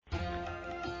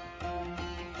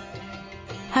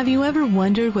Have you ever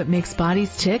wondered what makes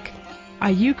bodies tick?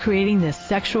 Are you creating the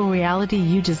sexual reality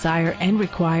you desire and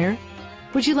require?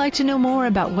 Would you like to know more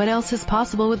about what else is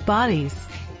possible with bodies?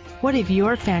 What if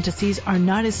your fantasies are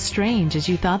not as strange as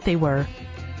you thought they were?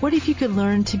 What if you could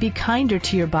learn to be kinder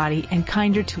to your body and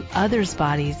kinder to others'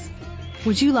 bodies?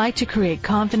 Would you like to create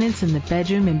confidence in the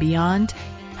bedroom and beyond?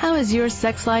 How has your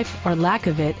sex life or lack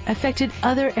of it affected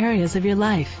other areas of your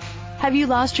life? Have you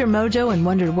lost your mojo and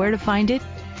wondered where to find it?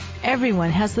 Everyone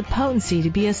has the potency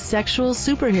to be a sexual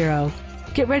superhero.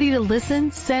 Get ready to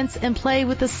listen, sense, and play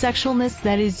with the sexualness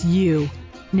that is you.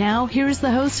 Now, here is the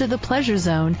host of The Pleasure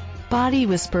Zone, Body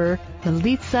Whisperer,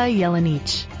 Milica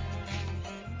Jelenic.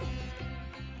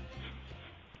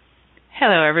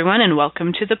 Hello, everyone, and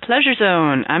welcome to The Pleasure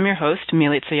Zone. I'm your host,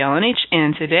 Milica Jelenic,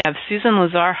 and today I have Susan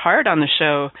Lazar-Hart on the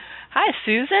show. Hi,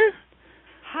 Susan.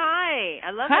 Hi.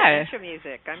 I love that intro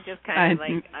music. I'm just kind of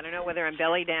like, I don't know whether I'm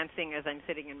belly dancing as I'm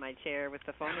sitting in my chair with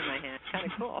the phone in my hand.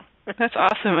 Kind of cool. That's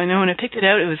awesome. I know when I picked it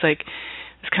out, it was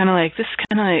kind of like this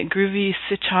kind of like groovy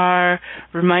sitar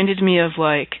reminded me of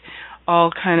like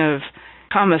all kind of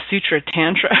Kama Sutra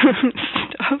Tantra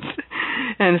stuff.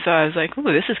 And so I was like,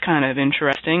 ooh, this is kind of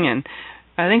interesting. And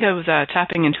I think I was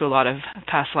tapping into a lot of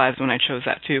past lives when I chose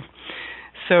that too.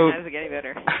 So that was getting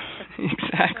better.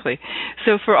 Exactly.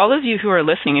 So for all of you who are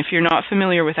listening, if you're not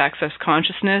familiar with Access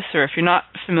Consciousness, or if you're not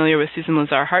familiar with Susan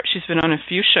Lazar-Hart, she's been on a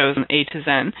few shows on A to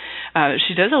Zen.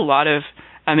 She does a lot of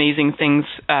amazing things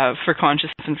for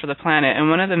consciousness and for the planet, and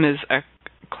one of them is a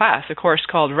course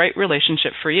called Right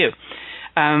Relationship for You.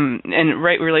 And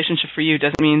right relationship for you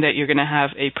doesn't mean that you're going to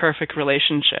have a perfect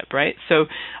relationship, right? So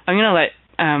I'm going to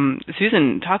let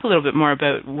Susan talk a little bit more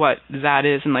about what that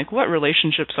is and like what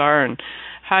relationships are and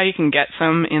how you can get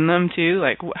some in them too,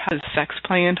 like how does sex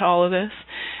play into all of this.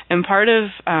 And part of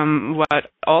what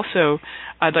also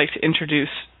I'd like to introduce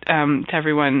to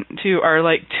everyone too are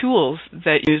like tools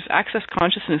that use access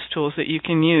consciousness tools that you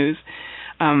can use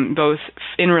both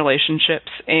in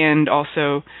relationships and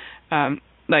also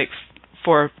like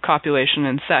for copulation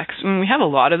and sex. And we have a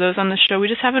lot of those on the show. We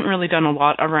just haven't really done a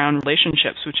lot around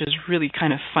relationships, which is really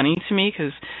kind of funny to me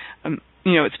because,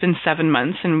 it's been 7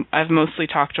 months and I've mostly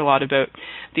talked a lot about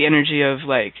the energy of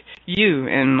like you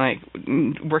and like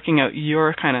working out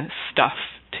your kind of stuff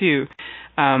too.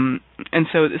 And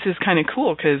so this is kind of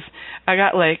cool because I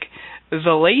got like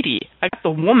I got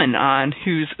the woman on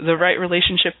who's the right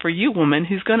relationship for you woman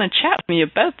who's going to chat with me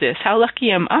about this. How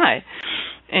lucky am I?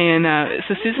 And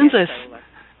so Susan's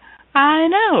I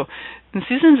know. And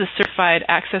Susan's a certified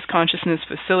access consciousness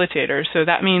facilitator, so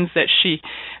that means that she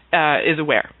is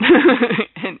aware,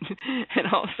 and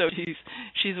also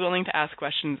she's willing to ask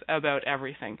questions about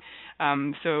everything.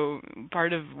 So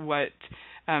part of what,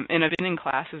 and I've been in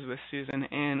classes with Susan,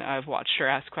 and I've watched her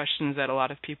ask questions that a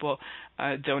lot of people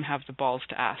don't have the balls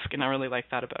to ask, and I really like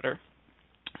that about her.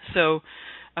 So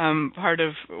part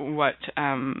of what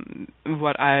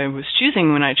I was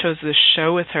choosing when I chose this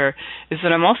show with her is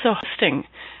that I'm also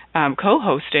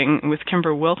co-hosting with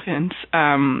Kimber Wilkins.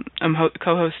 I'm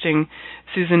co-hosting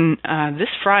Susan this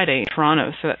Friday in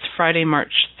Toronto, so that's Friday,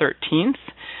 March 13th,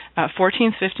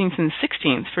 14th, 15th, and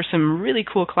 16th for some really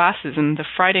cool classes. And the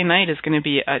Friday night is going to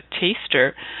be a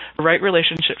taster, Right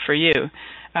Relationship for You.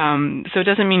 So it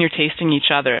doesn't mean you're tasting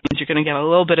each other. It means you're going to get a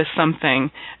little bit of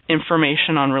something,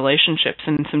 information on relationships,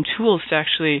 and some tools to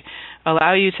actually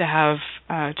allow you to have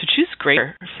to choose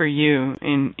greater for you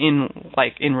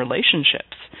in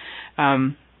relationships.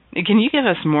 Can you give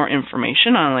us more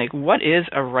information on like what is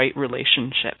a right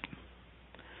relationship?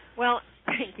 Well,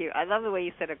 thank you. I love the way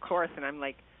you said a course, and I'm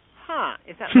like,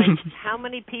 is that like how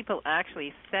many people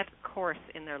actually set a course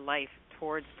in their life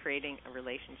towards creating a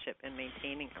relationship and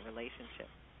maintaining a relationship?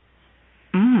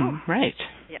 Right.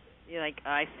 Yeah. You're like,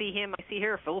 I see him, I see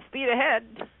her, full speed ahead.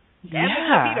 Yeah. Damn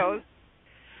the torpedoes.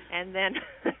 And then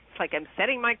it's like I'm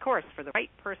setting my course for the right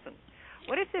person.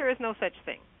 What if there is no such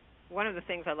thing? One of the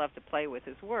things I love to play with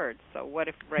is words. So what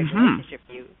if right relationship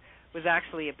for you was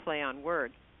actually a play on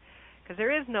words? Because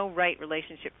there is no right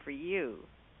relationship for you.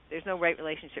 There's no right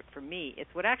relationship for me.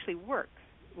 It's what actually works,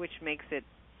 which makes it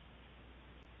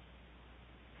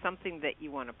something that you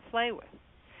want to play with.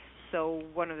 So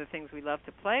one of the things we love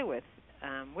to play with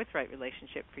right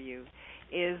relationship for you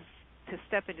is to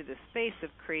step into the space of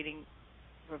creating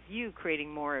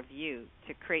more of you,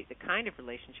 to create the kind of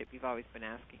relationship you've always been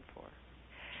asking for.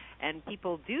 And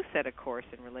people do set a course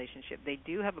in relationship. They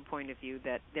do have a point of view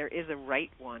that there is a right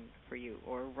one for you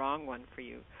or a wrong one for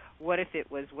you. What if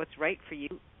it was what's right for you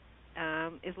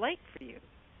is light for you?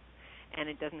 And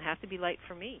it doesn't have to be light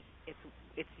for me.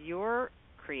 It's your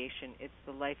creation. It's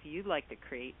the life you'd like to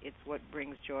create. It's what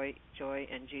brings joy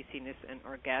and juiciness and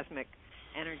orgasmic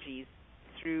energies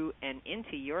through and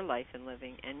into your life and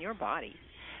living and your body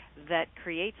that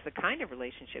creates the kind of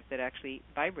relationship that actually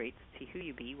vibrates to who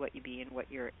you be, what you be, and what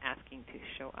you're asking to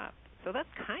show up. So that's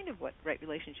kind of what right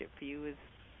relationship for you is.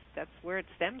 That's where it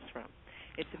stems from.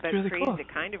 It's about really creating cool.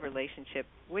 the kind of relationship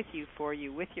with you, for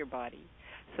you, with your body,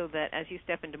 so that as you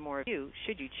step into more of you,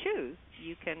 should you choose,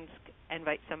 you can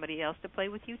invite somebody else to play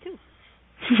with you too.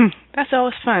 That's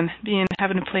always fun,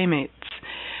 having a playmates.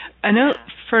 I know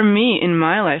for me in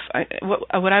my life,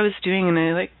 what I was doing, and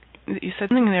I like you said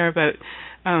something there about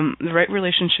the right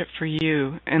relationship for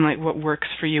you and like what works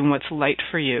for you and what's light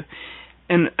for you.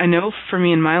 And I know for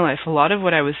me in my life, a lot of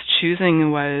what I was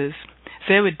choosing was,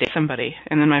 say I would date somebody,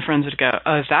 and then my friends would go,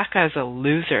 "Oh, that guy's a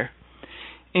loser."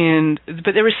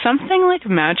 But there was something like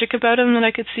magic about him that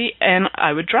I could see, and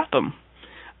I would drop him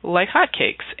like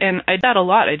hotcakes. And I did that a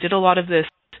lot. I did a lot of this.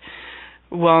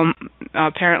 Well,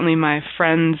 apparently my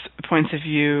friend's points of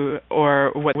view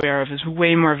or what they're aware of is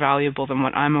way more valuable than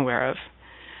what I'm aware of.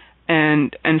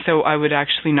 And so I would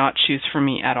actually not choose for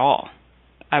me at all.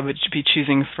 I would be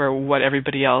choosing for what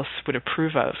everybody else would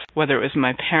approve of, whether it was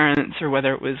my parents or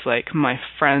whether it was like my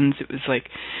friends. It was like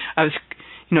I was,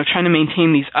 trying to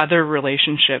maintain these other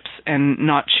relationships and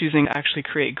not choosing to actually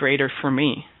create greater for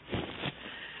me.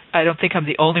 I don't think I'm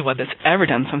the only one that's ever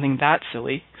done something that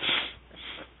silly.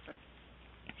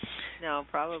 No,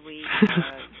 probably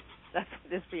that's what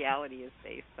this reality is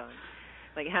based on.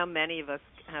 Like how many of us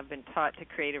have been taught to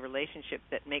create a relationship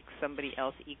that makes somebody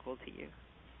else equal to you.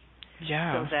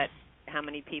 Yeah. So that how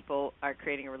many people are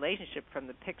creating a relationship from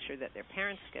the picture that their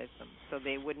parents gave them, so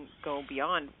they wouldn't go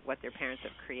beyond what their parents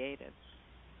have created.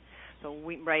 So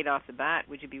right off the bat,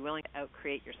 would you be willing to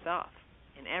outcreate yourself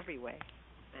in every way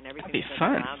and everything that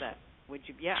doesn't allow that? Would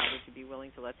you be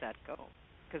willing to let that go?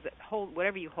 Because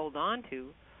whatever you hold on to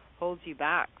holds you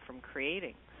back from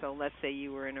creating. So let's say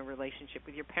you were in a relationship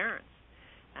with your parents,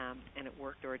 and it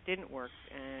worked or it didn't work,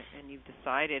 and you've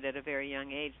decided at a very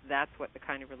young age that's what the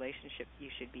kind of relationship you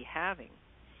should be having.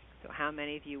 So how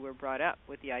many of you were brought up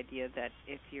with the idea that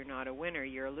if you're not a winner,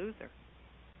 you're a loser?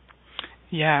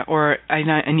 Yeah, or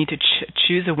I need to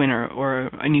choose a winner, or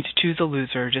I need to choose a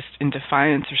loser, just in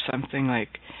defiance or something like,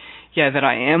 that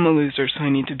I am a loser, so I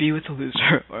need to be with a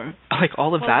loser, or like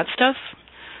all of that stuff.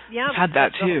 Yeah, I've had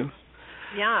that too.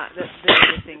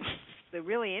 The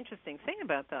really interesting thing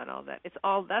about that's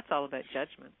all about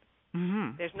judgment.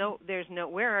 Mm-hmm. There's no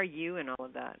where are you in all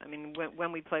of that? I mean,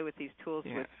 when we play with these tools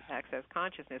with Access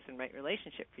Consciousness and Right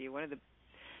Relationship for you, one of the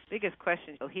biggest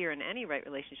questions you'll hear in any Right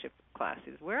Relationship class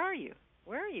is, where are you?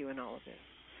 Where are you in all of this?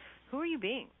 Who are you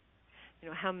being?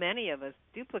 How many of us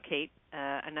duplicate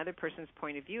another person's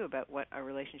point of view about what a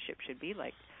relationship should be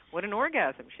like, what an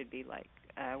orgasm should be like,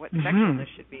 what sexualness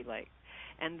should be like.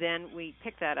 And then we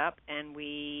pick that up and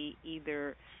we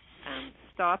either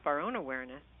stop our own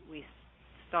awareness, we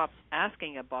stop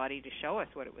asking a body to show us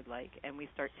what it would like, and we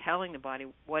start telling the body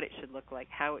what it should look like,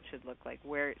 how it should look like,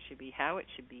 where it should be, how it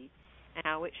should be, and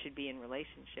how it should be in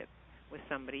relationship with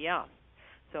somebody else.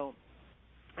 So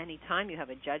anytime you have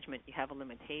a judgment, you have a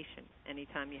limitation.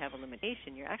 Anytime you have a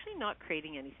limitation, you're actually not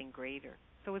creating anything greater.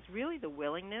 So it's really the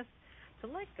willingness to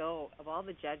let go of all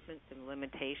the judgments and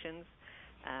limitations.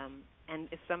 And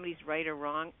if somebody's right or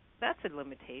wrong, that's a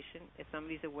limitation. If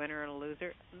somebody's a winner and a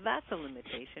loser, that's a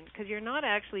limitation, because you're not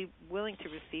actually willing to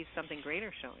receive something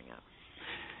greater showing up.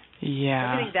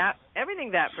 Yeah.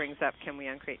 Everything that brings up, can we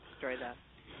uncreate, destroy that?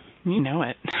 You know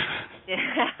it. Yeah,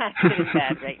 good and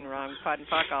bad, right and wrong, pot and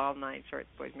pock, all nine shorts,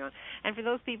 boys and beyond. And for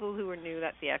those people who are new,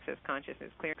 that's the Access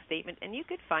Consciousness Clearing Statement, and you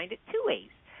could find it two ways.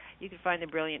 You can find the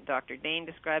brilliant Dr. Dane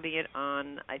describing it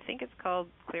on, I think it's called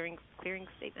Clearing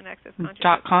Statement Access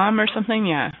Consciousness. .com or something,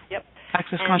 yeah. Yep.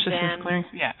 Access Consciousness Clearing,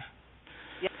 yeah.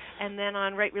 Yep. And then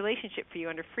on Right Relationship for you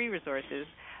under free resources,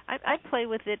 I play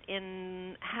with it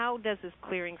in how does this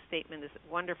clearing statement, this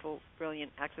wonderful,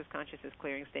 brilliant Access Consciousness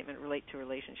Clearing Statement relate to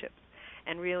relationships.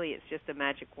 And really it's just a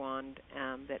magic wand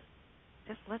that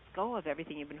just lets go of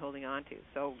everything you've been holding on to.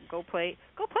 So go play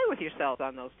with yourself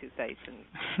on those two sites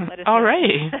and let us know. All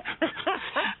right.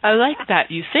 I like that.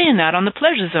 You saying that on the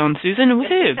Pleasure Zone, Susan.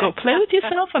 Woohoo. Go play with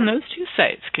yourself on those two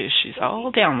sites, because she's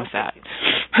all down with that.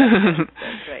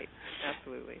 That's right.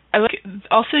 Absolutely.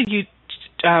 Also, you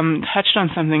touched on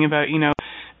something about,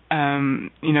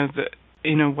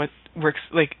 what works,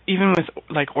 like, even with,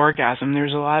 like, orgasm,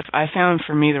 I found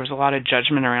for me there was a lot of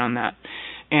judgment around that.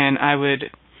 And I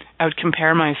would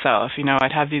compare myself,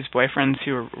 I'd have these boyfriends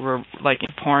who were like,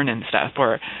 porn and stuff,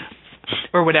 or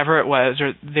or whatever it was,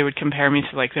 or they would compare me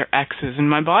to like their exes, and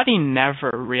my body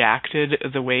never reacted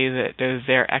the way that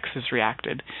their exes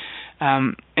reacted.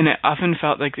 And it often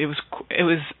felt like it was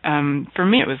for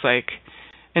me, it was like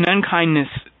an unkindness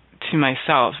to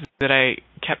myself that I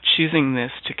kept choosing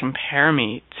this to compare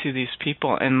me to these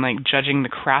people and like judging the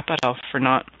crap out of for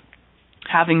not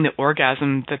having the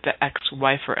orgasm that the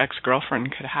ex-wife or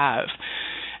ex-girlfriend could have.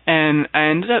 And I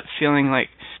ended up feeling like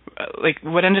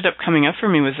what ended up coming up for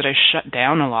me was that I shut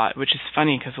down a lot, which is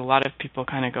funny because a lot of people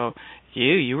kind of go,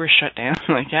 you were shut down?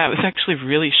 Like, yeah, I was actually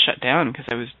really shut down because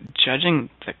I was judging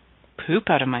the poop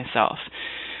out of myself.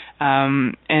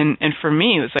 And for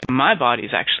me, it was like my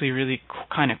body's actually really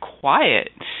kind of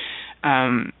quiet.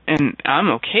 And I'm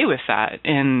okay with that.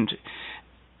 And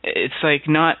it's like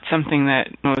not something that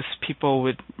most people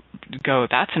would go,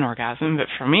 that's an orgasm. But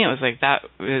for me, it was like that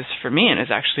was for me, and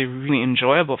it's actually really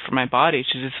enjoyable for my body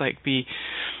to just like be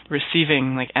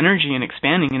receiving like energy and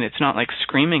expanding, and it's not like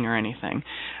screaming or anything.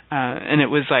 And it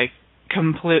was like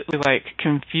completely like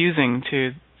confusing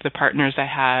to the partners I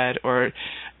had, or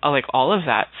like all of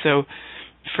that. So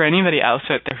for anybody else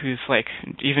out there who's like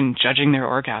even judging their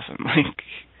orgasm, like,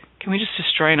 can we just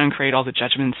destroy and uncreate all the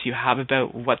judgments you have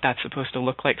about what that's supposed to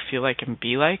look like, feel like, and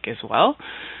be like as well?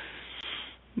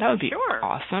 That would be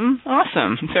awesome.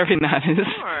 Awesome. So that is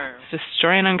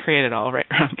destroy and uncreate it all right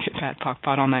around Kit Kat, Pock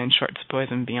Pot, all nine shorts, boys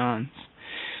and beyonds.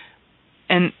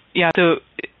 And yeah, so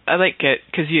I like it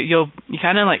because you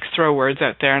kind of like throw words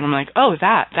out there, and I'm like, oh,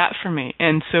 that for me.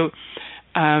 And so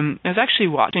I was actually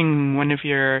watching one of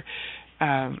your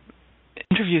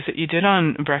interviews that you did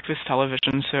on breakfast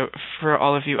television. So for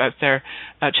all of you out there,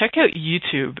 check out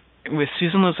YouTube with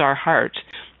Susan Lazar-Hart.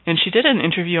 And she did an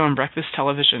interview on breakfast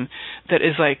television that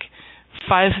is like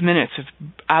 5 minutes of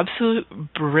absolute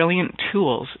brilliant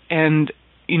tools. And,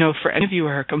 you know, for any of you who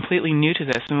are completely new to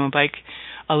this and would like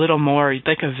a little more, you'd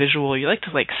like a visual, you like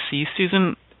to like see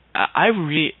Susan, I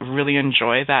really, really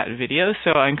enjoy that video.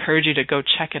 So I encourage you to go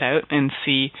check it out and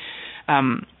see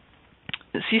some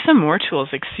more tools,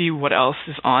 like see what else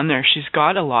is on there. She's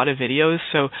got a lot of videos,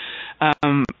 so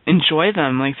enjoy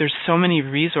them. Like, there's so many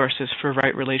resources for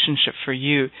right relationship for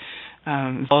you.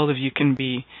 All of you can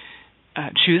be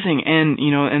choosing, and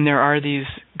and there are these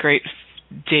great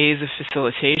days of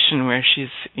facilitation where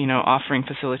she's offering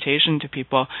facilitation to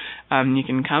people. You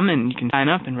can come and you can sign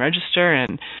up and register,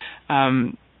 and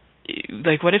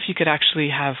like, what if you could actually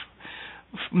have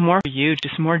more for you,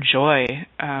 just more joy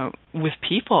with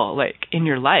people like in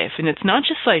your life. And it's not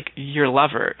just like your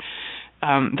lover.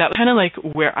 That was kind of like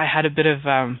where I had a bit of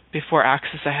before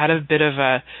Access, I had a bit of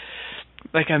a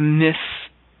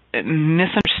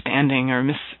misunderstanding or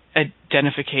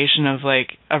misidentification of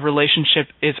like a relationship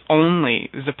is only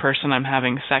the person I'm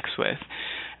having sex with.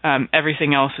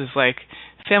 Everything else is like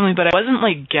family, but I wasn't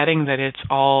like getting that it's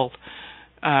all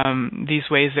these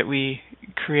ways that we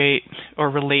create or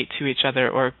relate to each other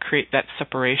or create that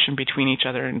separation between each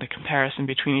other and the comparison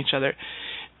between each other.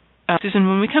 Susan,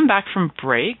 when we come back from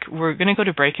break, we're going to go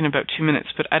to break in about 2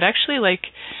 minutes, but I'd actually like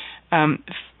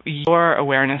your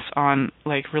awareness on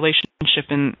like relationship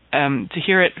and to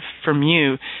hear it from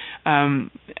you,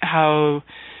 how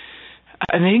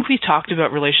I think we talked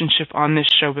about relationship on this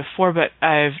show before, but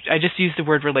I just used the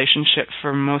word relationship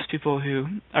for most people who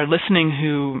are listening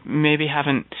who maybe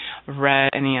haven't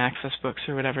read any Access books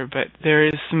or whatever, but there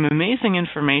is some amazing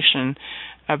information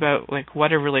about like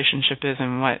what a relationship is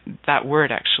and what that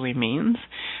word actually means.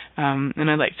 And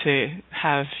I'd like to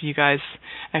have you guys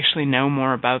actually know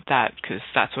more about that, because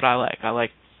that's what I like. I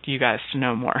like you guys to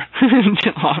know more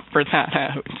to offer that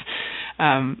out.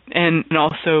 And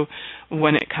also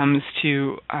when it comes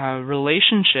to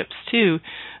relationships too,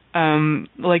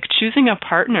 like choosing a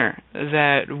partner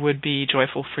that would be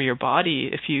joyful for your body.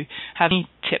 If you have any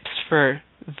tips for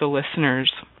the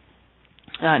listeners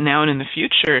now and in the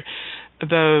future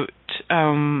about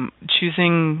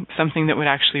choosing something that would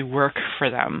actually work for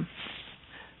them.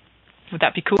 Would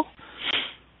that be cool?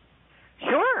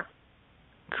 Sure.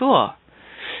 Cool.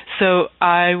 So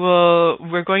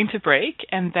we're going to break,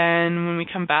 and then when we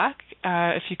come back,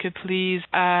 if you could please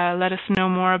let us know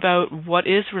more about what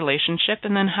is relationship,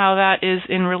 and then how that is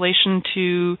in relation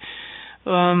to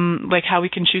like how we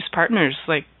can choose partners,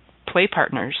 like play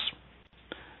partners.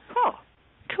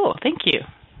 Cool. Thank you.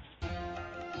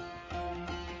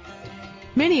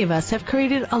 Many of us have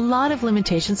created a lot of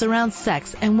limitations around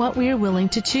sex and what we are willing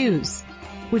to choose.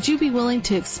 Would you be willing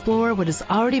to explore what has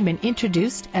already been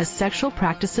introduced as sexual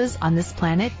practices on this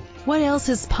planet? What else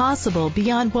is possible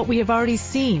beyond what we have already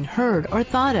seen, heard, or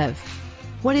thought of?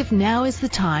 What if now is the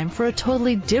time for a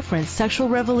totally different sexual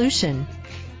revolution?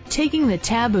 taking the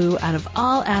taboo out of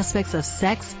all aspects of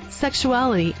sex,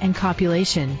 sexuality, and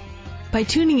copulation. By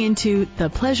tuning into the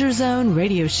Pleasure Zone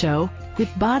radio show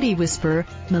with body whisperer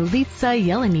Milica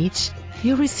Jelenic,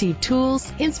 you'll receive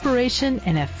tools, inspiration,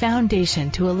 and a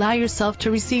foundation to allow yourself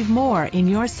to receive more in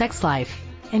your sex life,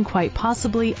 and quite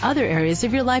possibly other areas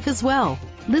of your life as well.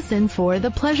 Listen for The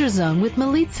Pleasure Zone with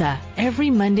Milica every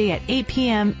Monday at 8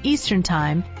 p.m. Eastern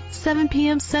Time, 7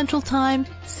 p.m. Central Time,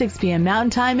 6 p.m.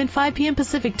 Mountain Time, and 5 p.m.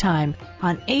 Pacific Time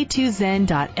on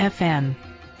a2zen.fm.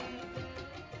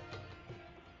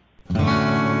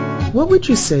 What would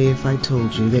you say if I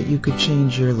told you that you could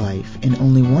change your life in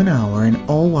only 1 hour and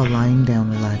all while lying down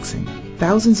relaxing?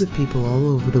 Thousands of people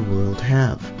all over the world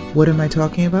have. What am I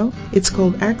talking about? It's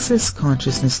called Access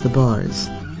Consciousness, the bars.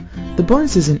 The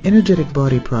bars is an energetic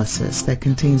body process that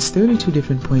contains 32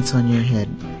 different points on your head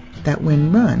that,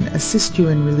 when run, assist you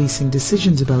in releasing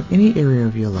decisions about any area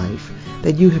of your life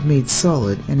that you have made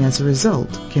solid and as a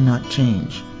result cannot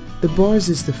change. The bars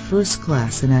is the first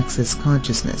class in Access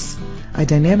Consciousness, a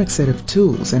dynamic set of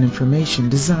tools and information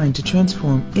designed to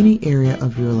transform any area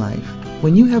of your life.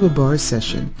 When you have a bars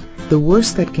session, the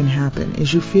worst that can happen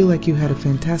is you feel like you had a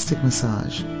fantastic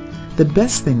massage. The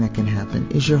best thing that can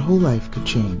happen is your whole life could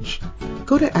change.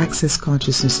 Go to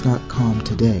accessconsciousness.com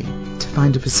today to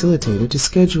find a facilitator to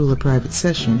schedule a private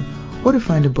session or to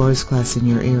find a bars class in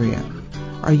your area.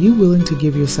 Are you willing to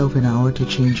give yourself an hour to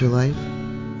change your life?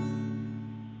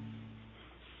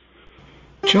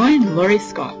 Join Laurie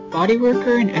Scott,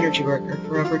 bodyworker and energy worker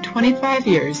for over 25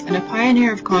 years and a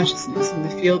pioneer of consciousness in the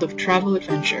field of travel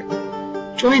adventure.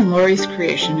 Join Laurie's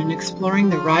creation in exploring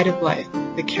the ride of life,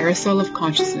 the Carousel of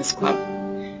Consciousness Club.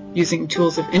 Using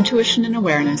tools of intuition and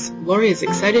awareness, Laurie is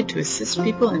excited to assist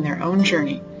people in their own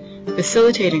journey,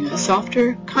 facilitating a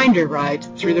softer, kinder ride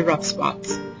through the rough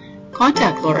spots.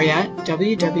 Contact Laurie at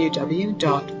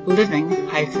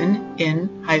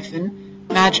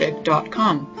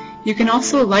www.living-in-magic.com. You can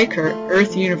also like her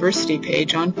Earth University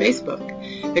page on Facebook.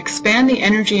 Expand the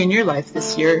energy in your life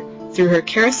this year through her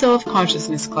Carousel of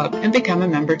Consciousness Club and become a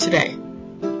member today.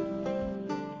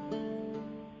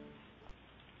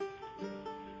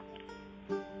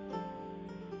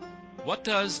 What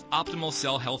does optimal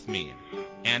cell health mean,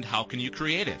 and how can you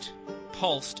create it?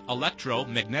 Pulsed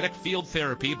electromagnetic field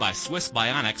therapy by Swiss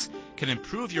Bionics can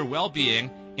improve your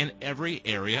well-being in every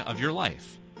area of your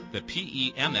life. The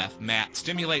PEMF mat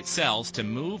stimulates cells to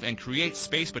move and create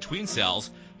space between cells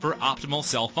for optimal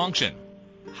cell function.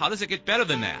 How does it get better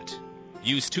than that?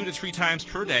 Use 2 to 3 times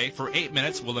per day for 8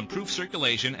 minutes will improve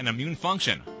circulation and immune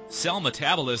function. Cell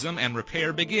metabolism and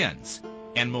repair begins,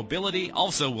 and mobility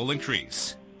also will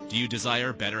increase. Do you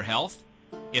desire better health?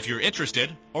 If you're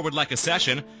interested or would like a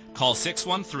session, call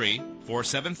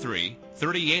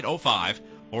 613-473-3805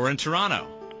 or in Toronto.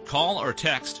 Call or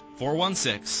text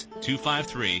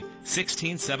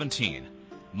 416-253-1617.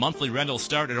 Monthly rentals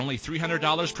start at only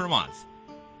 $300 per month.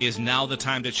 Is now the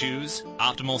time to choose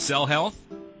optimal cell health?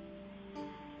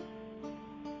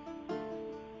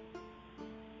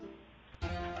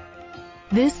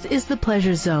 This is the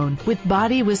Pleasure Zone with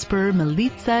body whisperer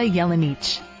Milica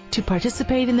Jelenic. To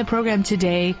participate in the program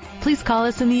today, please call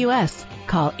us in the U.S.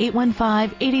 Call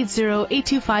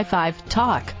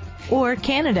 815-880-8255-TALK or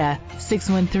Canada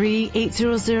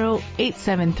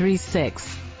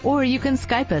 613-800-8736. Or you can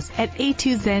Skype us at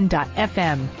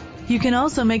a2zen.fm. You can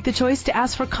also make the choice to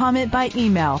ask for comment by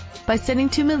email by sending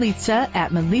to Milica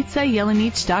at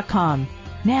milicajelenic.com.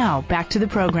 Now, back to the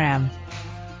program.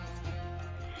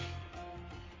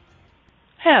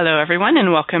 Hello, everyone,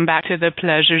 and welcome back to the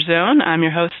Pleasure Zone. I'm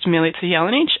your host, Milica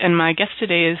Jelenic, and my guest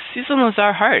today is Susan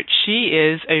Lazar-Hart. She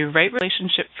is a Right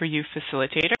Relationship for You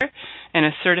facilitator and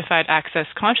a certified Access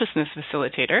Consciousness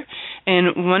facilitator.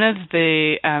 And one of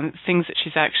the things that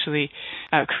she's actually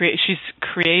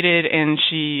created, and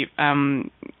she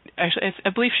actually, I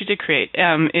believe she did create,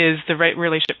 is the Right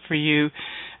Relationship for You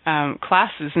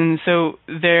classes. And so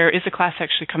there is a class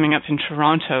actually coming up in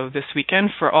Toronto this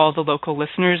weekend for all the local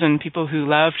listeners and people who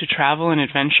love to travel and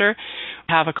adventure.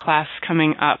 We have a class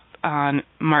coming up on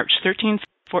March 13th,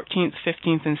 14th,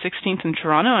 15th, and 16th in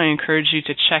Toronto. I encourage you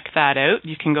to check that out.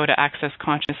 You can go to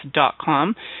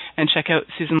accessconsciousness.com and check out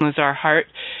Susan Lazar-Hart.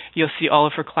 You'll see all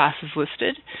of her classes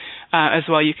listed. As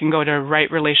well, you can go to Right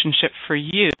Relationship for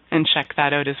You and check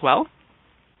that out as well.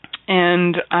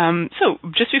 And so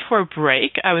just before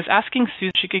break, I was asking Sue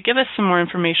if she could give us some more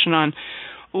information on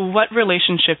what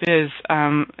relationship is.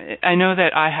 I know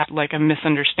that I had like a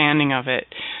misunderstanding of it,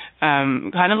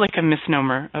 kind of like a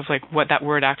misnomer of like what that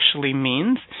word actually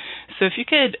means. So if you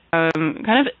could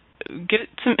kind of get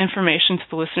some information to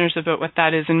the listeners about what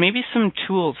that is, and maybe some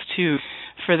tools too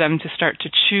for them to start to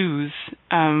choose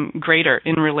greater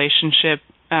in relationship,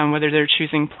 whether they're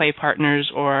choosing play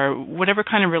partners or whatever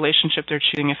kind of relationship they're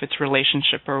choosing, if it's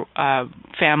relationship or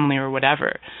family or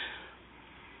whatever.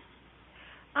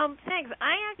 Thanks.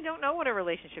 I actually don't know what a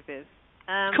relationship is.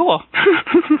 Cool.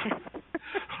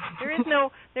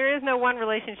 There is no one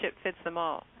relationship fits them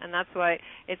all, and that's why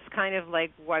it's kind of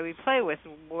like why we play with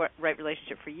what right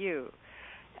relationship for you.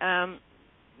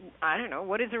 I don't know,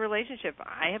 what is a relationship?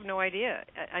 I have no idea.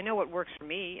 I know what works for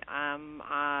me.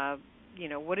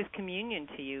 What is communion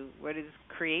to you? What is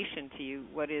creation to you?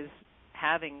 What is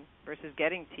having versus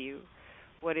getting to you?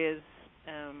 What is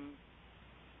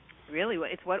really?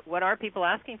 It's what are people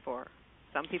asking for?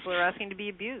 Some people are asking to be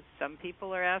abused. Some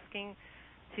people are asking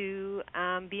to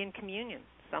be in communion.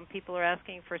 Some people are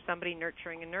asking for somebody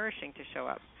nurturing and nourishing to show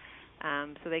up,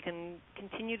 so they can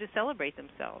continue to celebrate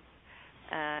themselves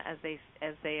as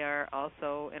they are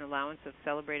also an allowance of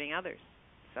celebrating others.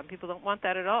 Some people don't want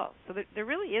that at all. So there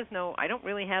really is no. I don't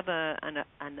really have an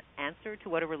answer to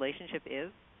what a relationship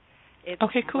is. It's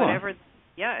okay, cool.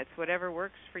 It's whatever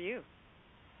works for you.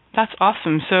 That's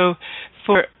awesome. So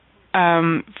for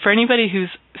anybody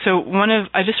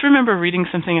I just remember reading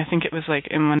something, I think it was like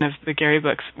in one of the Gary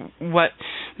books, what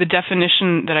the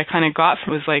definition that I kind of got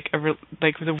was like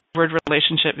the word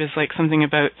relationship is like something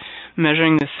about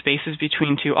measuring the spaces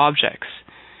between two objects.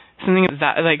 Something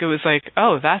that, like, it was like,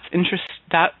 oh, that's interesting.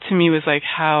 That to me was like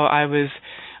how I was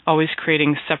always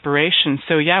creating separation.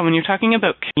 So yeah, when you're talking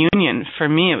about communion, for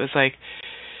me it was like,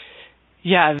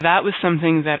 yeah, that was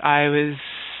something that I was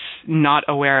not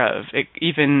aware of. I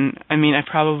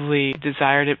probably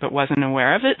desired it but wasn't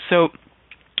aware of it. So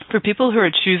for people who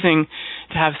are choosing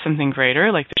to have something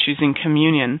greater, like they're choosing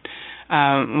communion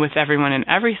with everyone and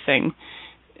everything,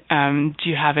 do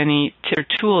you have any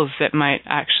tools that might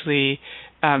actually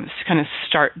kind of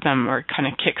start them or kind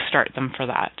of kickstart them for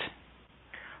that?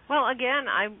 Well, again,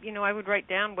 I would write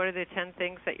down what are the 10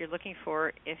 things that you're looking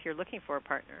for if you're looking for a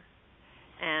partner,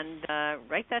 and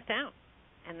write that down.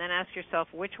 And then ask yourself,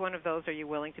 which one of those are you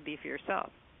willing to be for yourself?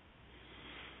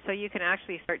 So you can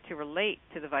actually start to relate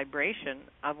to the vibration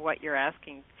of what you're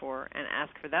asking for and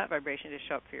ask for that vibration to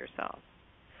show up for yourself.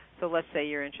 So let's say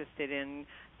you're interested in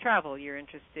travel. You're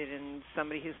interested in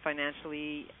somebody who's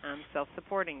financially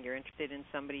self-supporting. You're interested in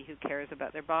somebody who cares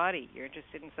about their body. You're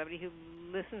interested in somebody who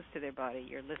listens to their body.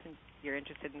 You're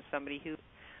interested in somebody who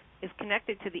is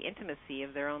connected to the intimacy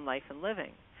of their own life and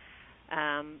living.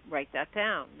 Write that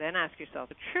down. Then ask yourself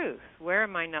the truth. Where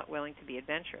am I not willing to be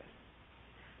adventurous?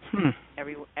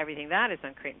 Everything that is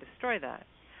uncreate and destroy that.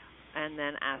 And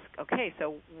then ask, okay,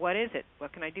 so what is it?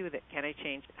 What can I do with it? Can I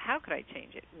change it? How could I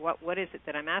change it? What is it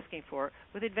that I'm asking for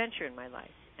with adventure in my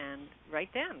life? And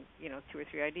write down, 2 or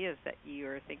 3 ideas that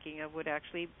you're thinking of would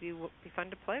actually be fun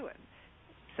to play with.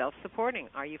 Self-supporting.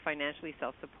 Are you financially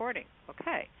self-supporting?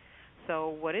 Okay. So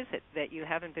what is it that you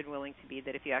haven't been willing to be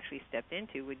that if you actually stepped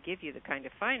into would give you the kind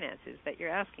of finances that you're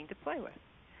asking to play with?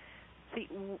 See,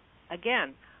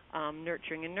 again,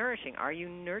 nurturing and nourishing. Are you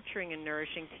nurturing and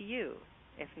nourishing to you?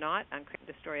 If not, uncreate and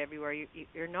destroy everywhere.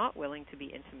 You're not willing to be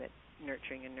intimate,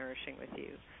 nurturing and nourishing with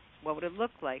you. What would it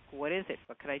look like? What is it?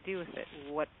 What could I do with it?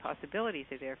 What possibilities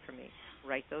are there for me?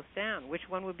 Write those down. Which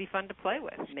one would be fun to play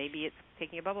with? Maybe it's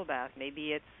taking a bubble bath.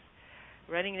 Maybe it's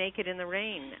running naked in the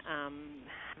rain,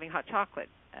 having hot chocolate,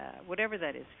 whatever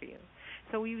that is for you.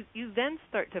 So you then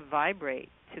start to vibrate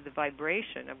to the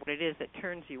vibration of what it is that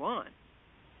turns you on.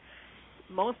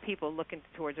 Most people look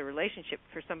towards a relationship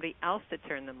for somebody else to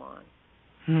turn them on.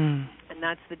 And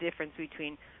that's the difference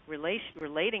between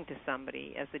relating to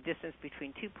somebody as the distance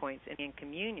between 2 points and in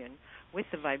communion with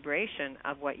the vibration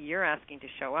of what you're asking to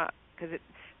show up. Because it's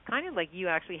kind of like you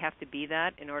actually have to be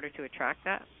that in order to attract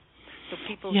that. So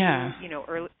people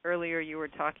who, earlier you were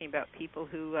talking about people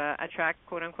who attract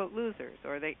quote-unquote losers,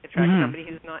 or they attract somebody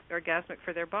who's not orgasmic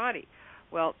for their body.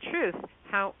 Well, truth,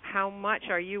 how much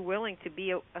are you willing to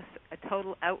be a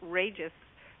total outrageous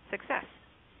success?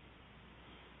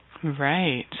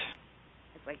 Right.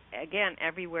 It's like, again,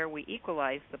 everywhere we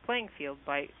equalize the playing field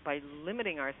by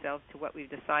limiting ourselves to what we've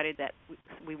decided that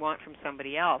we want from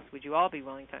somebody else. Would you all be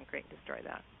willing to uncreate and destroy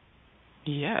that?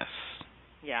 Yes.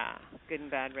 Yeah, good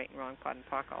and bad, right and wrong, pot and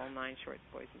pock, all 9 shorts,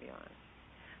 boys and beyond.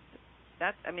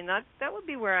 That would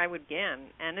be where I would begin,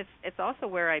 and it's also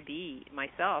where I be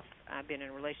myself. I've been in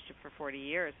a relationship for 40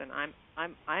 years, and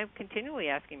I'm continually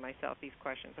asking myself these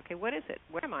questions. Okay, what is it?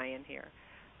 Where am I in here?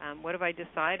 What have I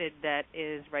decided that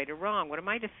is right or wrong? What am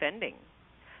I defending?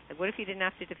 Like, what if you didn't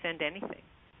have to defend anything?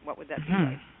 What would that be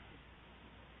like?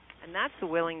 And that's the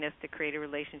willingness to create a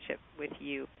relationship with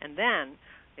you. And then,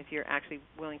 if you're actually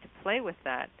willing to play with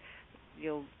that,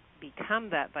 you'll become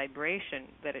that vibration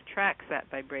that attracts that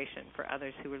vibration for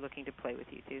others who are looking to play with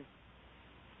you too.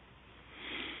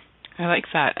 I like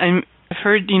that. I've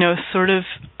heard, sort of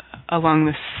along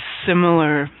the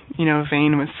similar,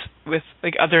 vein with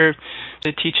like other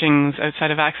the teachings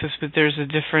outside of Access, but there's a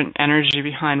different energy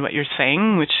behind what you're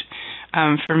saying, which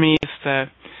for me is the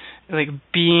like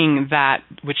being that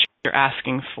which you're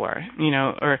asking for,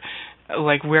 or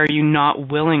like where are you not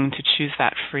willing to choose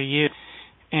that for you,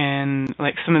 and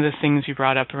like some of the things you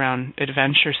brought up around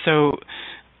adventure. So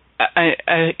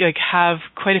I like have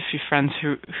quite a few friends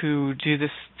who do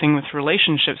this thing with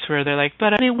relationships where they're like,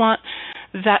 but I really want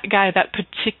that guy, that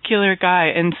particular guy.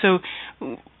 And so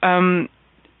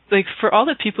like for all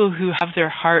the people who have their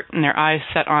heart and their eyes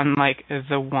set on like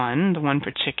the one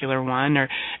particular one, or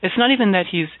it's not even that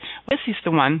he's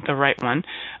the one, the right one,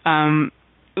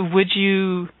 would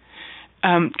you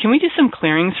can we do some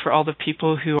clearings for all the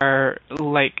people who are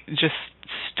like just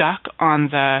stuck on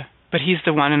the but he's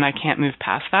the one and I can't move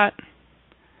past that?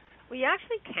 Well, you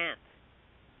actually can't.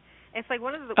 It's like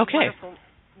one of the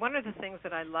things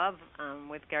that I love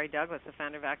with Gary Douglas, the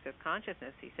founder of Access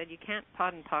Consciousness. He said you can't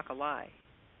pot and talk a lie.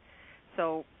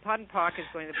 So pot and talk is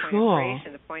going to the point of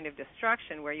creation, the point of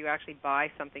destruction, where you actually buy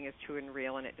something as true and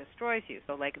real and it destroys you.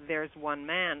 So like there's one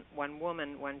man, one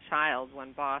woman, one child,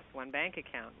 one boss, one bank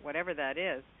account, whatever that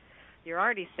is, you're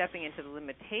already stepping into the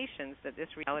limitations that this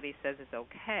reality says is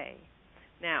okay.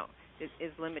 Now,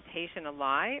 is limitation a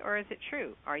lie or is it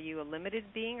true? Are you a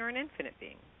limited being or an infinite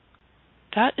being?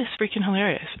 That is freaking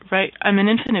hilarious, right? I'm an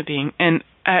infinite being, and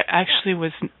I actually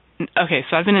was... Okay,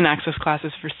 so I've been in Access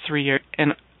classes for 3 years,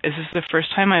 and this is the first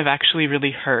time I've actually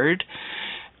really heard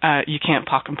you can't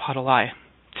pock and pot a lie,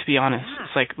 to be honest. Yeah.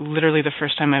 It's like literally the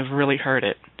first time I've really heard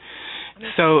it.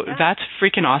 So that's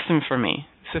freaking awesome for me.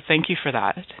 So thank you for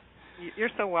that.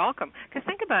 You're so welcome. Because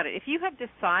think about it. If you have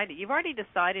decided, you've already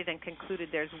decided and concluded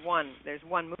there's one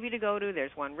movie to go to,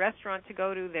 there's one restaurant to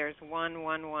go to, there's one.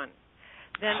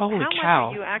 Then Holy how cow.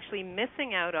 much are you actually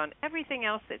missing out on everything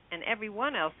else and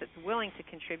everyone else that's willing to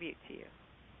contribute to you?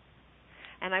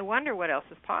 And I wonder what else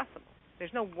is possible.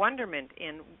 There's no wonderment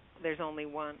in there's only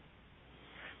one.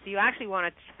 So you actually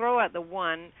want to throw out the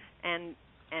one and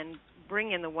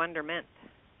bring in the wonderment.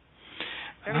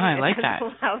 I like that.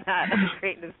 Allow that and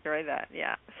create and destroy that.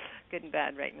 Yeah. Good and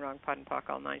bad, right and wrong, pot and talk,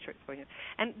 all nine shorts.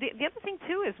 And the other thing,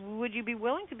 too, is would you be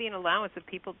willing to be an allowance of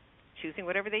people choosing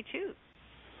whatever they choose?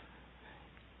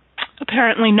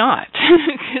 Apparently not,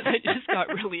 because I just got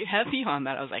really heavy on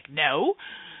that. I was like, no,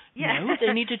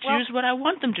 they need to choose what I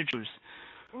want them to choose.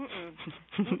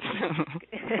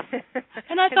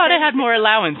 And I thought I had more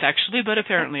allowance, actually, but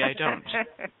apparently I don't.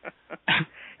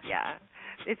 Yeah.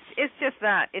 It's just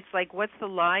that. It's like, what's the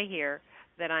lie here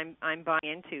that I'm buying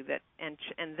into? That and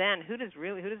then who does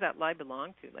that lie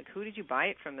belong to? Like, who did you buy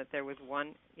it from? That there was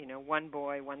one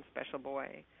boy, one special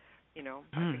boy.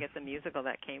 I forget the musical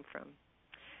that came from.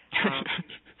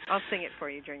 I'll sing it for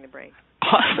you during the break.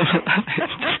 Awesome.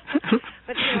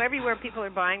 But everywhere people are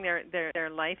buying their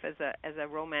life as a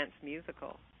romance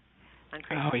musical.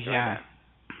 Oh yeah.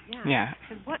 Yeah.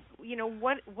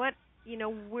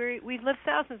 We've lived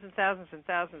thousands and thousands and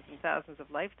thousands and thousands of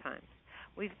lifetimes.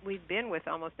 We've been with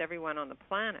almost everyone on the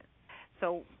planet.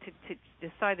 So to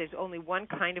decide there's only one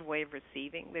kind of way of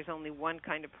receiving, there's only one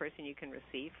kind of person you can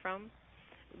receive from,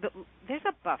 but there's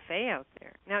a buffet out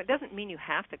there. Now, it doesn't mean you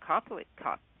have to copulate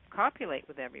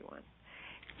with everyone.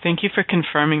 Thank you for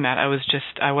confirming that. I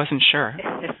wasn't sure.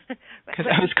 Because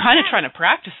I was kind of trying to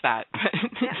practice that.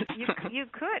 Yeah, you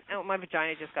could. Oh, my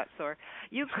vagina just got sore.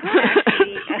 You could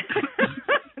actually...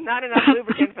 not enough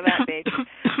lubricant for that, babe.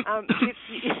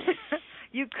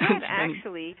 You could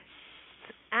actually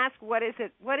ask, what is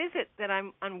it that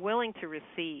I'm unwilling to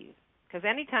receive? Because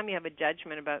anytime you have a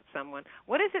judgment about someone,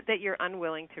 what is it that you're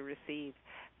unwilling to receive?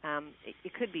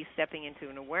 It could be stepping into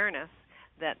an awareness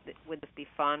that would this be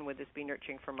fun? Would this be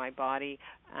nurturing for my body?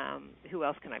 Who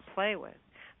else can I play with?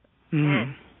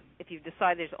 And if you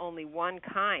decide there's only one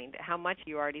kind, how much are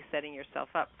you already setting yourself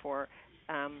up for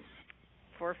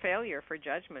failure, for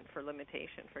judgment, for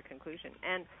limitation, for conclusion?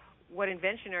 And what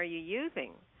invention are you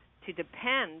using to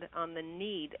depend on the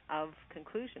need of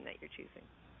conclusion that you're choosing?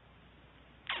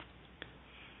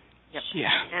 Yep. Yeah.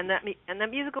 And that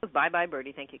musical is Bye Bye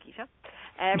Birdie. Thank you, Keisha.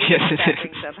 Yes, it that is.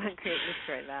 brings up and create and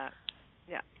destroy that.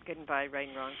 Yeah. Good and bad, right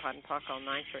and wrong, pot and talk, all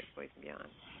nine shorts, boys and beyond.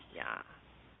 Yeah.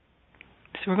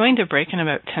 So we're going to break in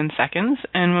about 10 seconds,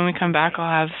 and when we come back, I'll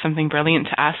have something brilliant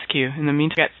to ask you. In the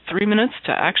meantime, get 3 minutes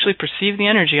to actually perceive the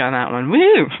energy on that one.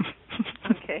 Woo!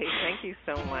 Okay. Thank you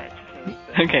so much.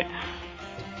 Okay.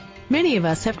 Many of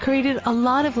us have created a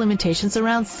lot of limitations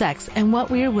around sex and what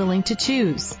we are willing to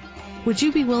choose. Would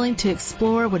you be willing to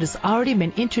explore what has already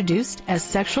been introduced as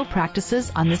sexual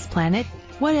practices on this planet?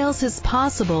 What else is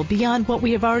possible beyond what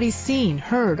we have already seen,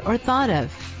 heard, or thought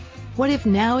of? What if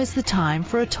now is the time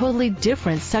for a totally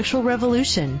different sexual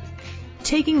revolution?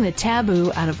 Taking the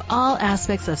taboo out of all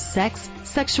aspects of sex,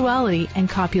 sexuality, and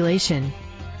copulation.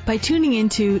 By tuning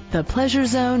into the Pleasure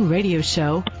Zone radio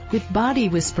show with body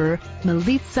whisperer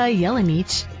Milica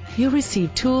Jelenic, you'll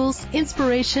receive tools,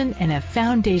 inspiration, and a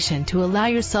foundation to allow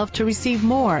yourself to receive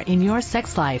more in your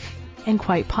sex life, and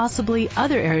quite possibly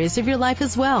other areas of your life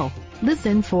as well.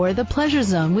 Listen for The Pleasure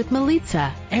Zone with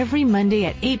Milica every Monday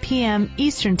at 8 p.m.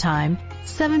 Eastern Time,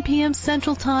 7 p.m.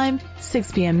 Central Time,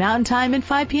 6 p.m. Mountain Time, and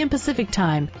 5 p.m. Pacific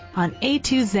Time on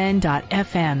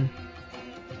a2zen.fm.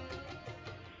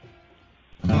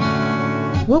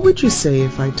 What would you say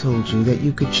if I told you that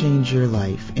you could change your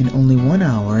life in only 1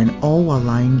 hour and all while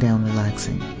lying down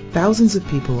relaxing? Thousands of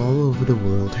people all over the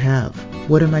world have.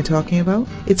 What am I talking about?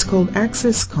 It's called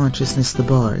Access Consciousness, the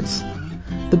bars.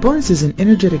 The bars is an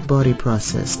energetic body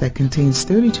process that contains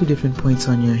 32 different points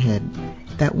on your head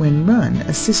that when run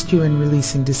assist you in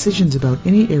releasing decisions about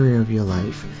any area of your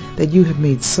life that you have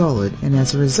made solid and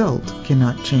as a result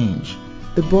cannot change.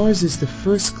 The bars is the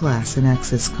first class in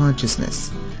Access Consciousness,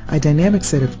 a dynamic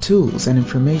set of tools and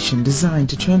information designed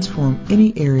to transform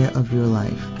any area of your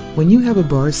life. When you have a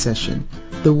bar session,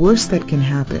 the worst that can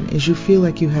happen is you feel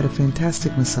like you had a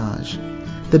fantastic massage.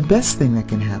 The best thing that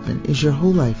can happen is your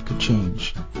whole life could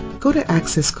change. Go to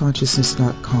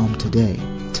accessconsciousness.com today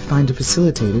to find a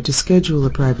facilitator to schedule a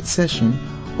private session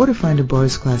or to find a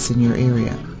bars class in your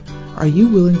area. Are you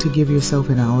willing to give yourself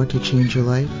an hour to change your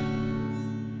life?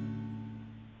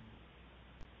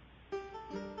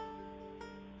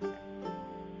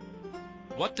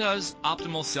 What does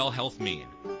optimal cell health mean,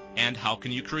 and how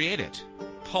can you create it?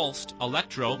 Pulsed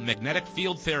electromagnetic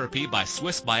field therapy by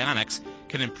Swiss Bionics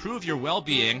can improve your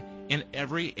well-being in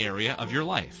every area of your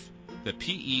life. The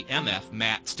PEMF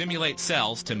mat stimulates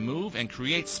cells to move and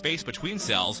create space between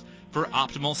cells for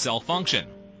optimal cell function.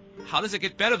 How does it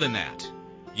get better than that?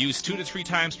 Use 2 to 3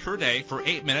 times per day for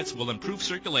 8 minutes will improve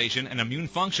circulation and immune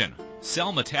function.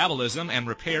 Cell metabolism and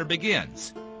repair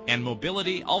begins, and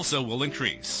mobility also will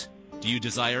increase. Do you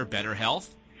desire better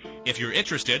health? If you're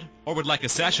interested or would like a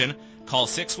session, call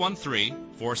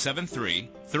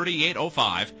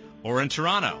 613-473-3805 or in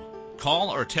Toronto. Call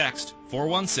or text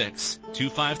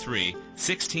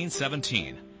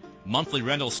 416-253-1617. Monthly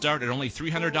rentals start at only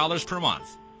 $300 per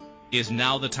month. Is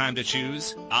now the time to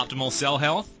choose optimal cell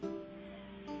health?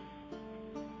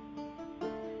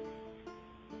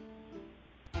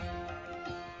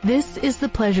 This is The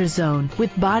Pleasure Zone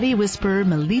with body whisperer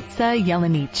Milica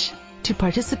Jelenic. To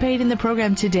participate in the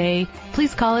program today,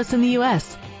 please call us in the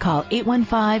U.S. Call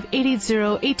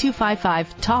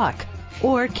 815-880-8255-TALK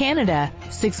or Canada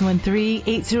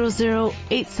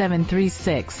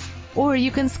 613-800-8736. Or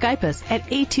you can Skype us at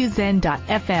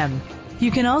a2zen.fm. You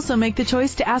can also make the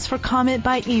choice to ask for comment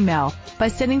by email by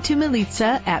sending to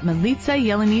Milica at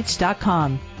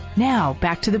milicajelenic.com. Now,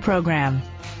 back to the program.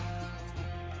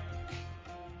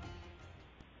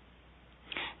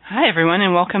 Hi, everyone,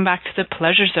 and welcome back to the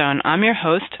Pleasure Zone. I'm your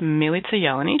host, Milica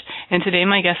Jelenic, and today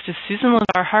my guest is Susan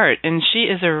Lazar-Hart, and she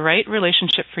is a Right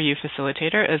Relationship for You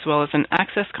facilitator as well as an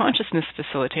Access Consciousness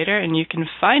facilitator, and you can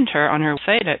find her on her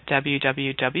website at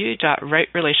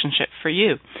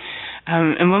www.rightrelationship4you.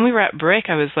 And when we were at break,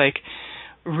 I was like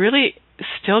really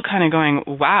still kind of going,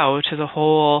 wow, to the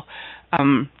whole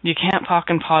you can't talk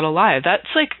and pot alive.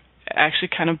 That's like actually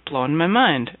kind of blown my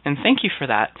mind, and thank you for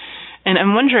that. And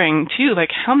I'm wondering, too,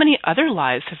 like, how many other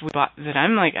lies have we bought that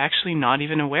I'm, like, actually not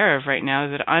even aware of right now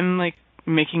that I'm, like,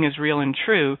 making as real and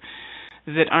true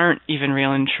that aren't even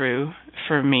real and true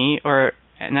for me or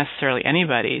necessarily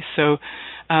anybody. So,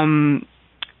 and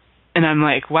I'm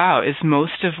like, wow, is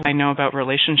most of what I know about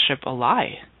relationship a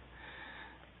lie?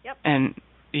 Yep. And,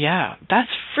 yeah, that's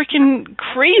freaking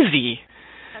crazy.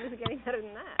 How does it get any better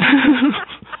than that?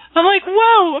 I'm like,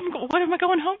 whoa, what am I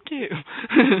going home to?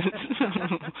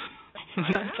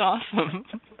 That's awesome.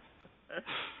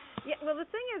 Yeah, well, the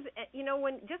thing is,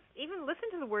 when just even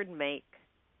listen to the word make.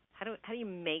 How do you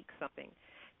make something?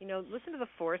 Listen to the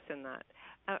force in that.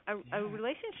 A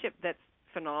relationship that's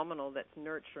phenomenal, that's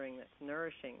nurturing, that's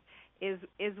nourishing, is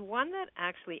one that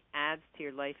actually adds to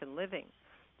your life and living.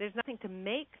 There's nothing to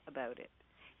make about it.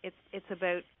 It's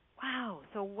about, wow,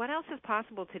 so what else is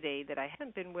possible today that I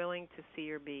haven't been willing to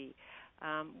see or be?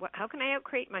 How can I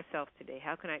outcreate myself today?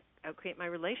 How can I outcreate my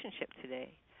relationship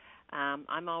today?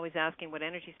 I'm always asking, what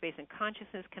energy, space, and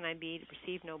consciousness can I be to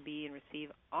perceive, know, be, and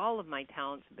receive all of my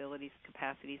talents, abilities,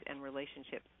 capacities, and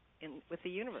relationships with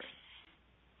the universe?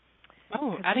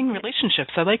 Oh, adding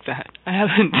relationships. I like that. I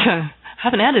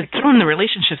haven't thrown the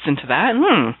relationships into that.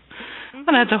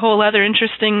 That adds a whole other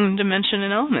interesting dimension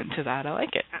and element to that. I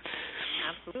like it.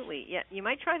 Absolutely. Yeah, you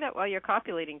might try that while you're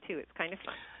copulating too. It's kind of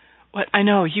fun. What I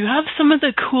know, you have some of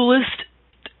the coolest.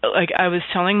 Like I was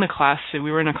telling the class,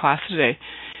 we were in a class today,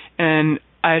 and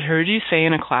I'd heard you say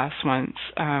in a class once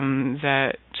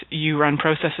that you run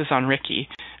processes on Ricky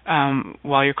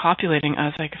while you're copulating. I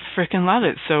was like, freaking love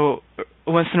it. So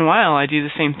once in a while I do the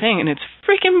same thing, and it's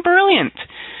freaking brilliant.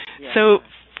 Yeah. So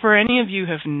for any of you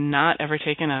who have not ever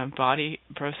taken a body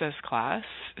process class,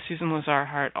 Susan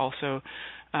Lazar-Hart also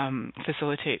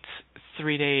facilitates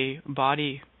 3-day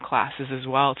body classes as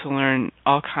well to learn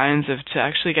all kinds of, to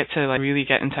actually get to like really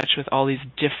get in touch with all these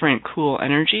different cool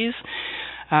energies.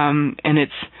 And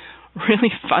it's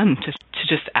really fun to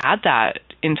just add that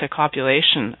into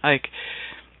copulation. Like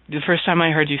the first time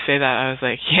I heard you say that, I was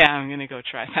like, yeah, I'm going to go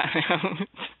try that out.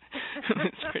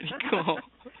 It's pretty cool.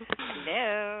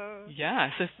 Hello. Yeah,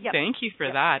 so thank you for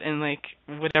that. And like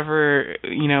whatever,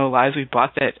 lies we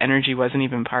bought, that energy wasn't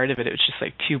even part of it. It was just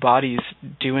like two bodies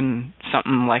doing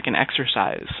something like an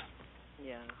exercise.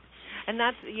 Yeah. And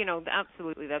that's,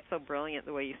 absolutely, that's so brilliant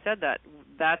the way you said that.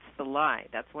 That's the lie.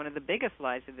 That's one of the biggest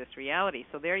lies of this reality.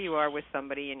 So there you are with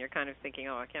somebody and you're kind of thinking,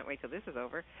 oh, I can't wait till this is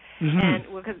over. Mm-hmm. And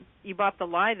because you bought the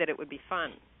lie that it would be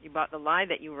fun. You bought the lie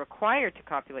that you were required to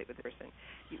copulate with the person.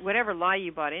 Whatever lie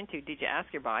you bought into, did you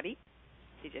ask your body?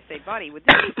 Did you say, body, would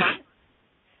this be fun?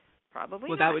 Probably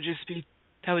not. That would just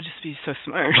be so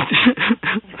smart.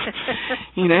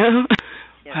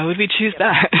 Yeah. How would we choose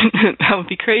that? That would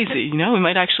be crazy. We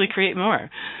might actually create more.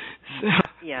 So.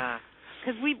 Yeah,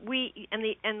 because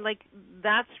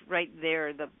that's right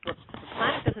there. The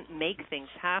planet doesn't make things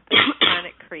happen. The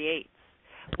planet creates.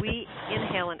 We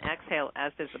inhale and exhale,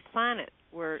 as does the planet.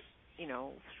 We're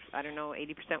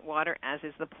 80% water, as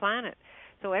is the planet.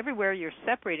 So everywhere you're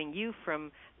separating you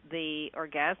from the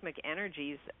orgasmic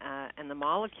energies and the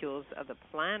molecules of the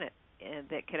planet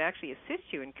that could actually assist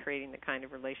you in creating the kind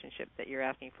of relationship that you're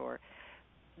asking for.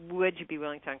 Would you be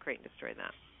willing to uncreate and destroy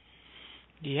that?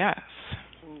 Yes.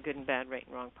 Good and bad, right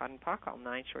and wrong, pot and pock, all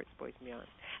 9 shorts, boys and beyond.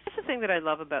 That's the thing that I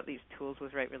love about these tools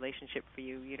with Right Relationship for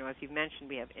You. As you've mentioned,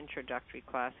 we have introductory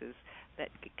classes that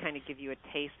kind of give you a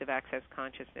taste of access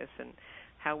consciousness and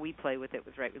how we play with it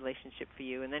with Right Relationship for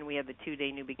You. And then we have the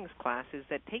 2-day New Beginnings classes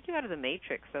that take you out of the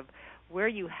matrix of where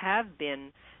you have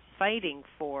been fighting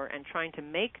for and trying to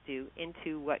make do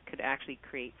into what could actually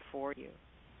create for you.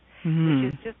 Mm-hmm.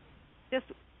 Which is just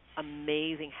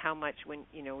amazing how much when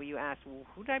you ask, well,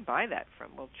 who did I buy that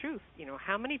from? Well, truth,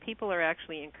 how many people are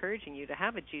actually encouraging you to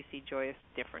have a juicy, joyous,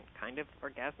 different kind of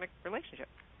orgasmic relationship?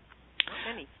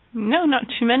 Not many. No, not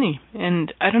too many.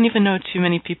 And I don't even know too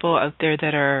many people out there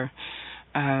that are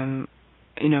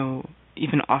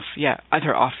even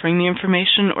either offering the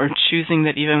information or choosing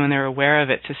that, even when they're aware of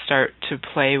it, to start to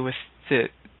play with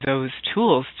those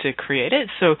tools to create it.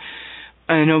 So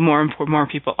I know more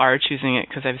people are choosing it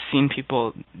because I've seen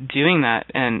people doing that,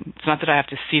 and it's not that I have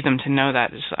to see them to know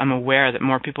that. I'm aware that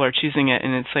more people are choosing it,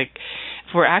 and it's like,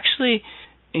 if we're actually,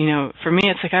 for me,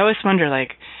 it's like I always wonder,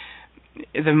 like,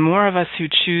 the more of us who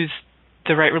choose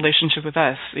the right relationship with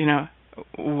us,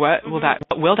 what will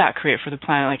that create for the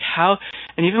planet? Like how,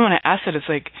 and even when I ask it, it's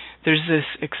like there's this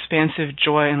expansive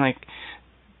joy and like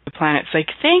the planet's like,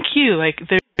 thank you, like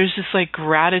there's this like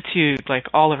gratitude like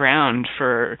all around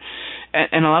for,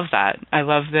 and I love that. I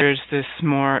love there's this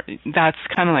more, that's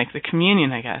kind of like the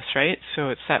communion, I guess, right? So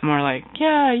it's that more like,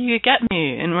 yeah, you get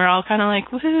me, and we're all kind of like,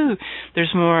 woohoo.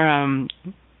 There's more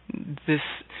this,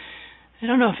 I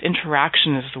don't know if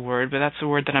interaction is the word, but that's the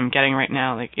word that I'm getting right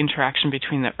now, like interaction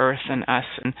between the earth and us,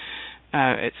 and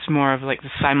it's more of like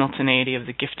the simultaneity of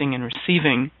the gifting and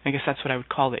receiving. I guess that's what I would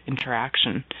call the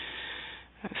interaction.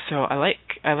 So I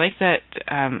like that.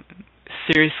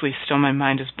 Seriously, still my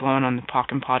mind is blown on the pock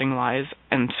and potting lies,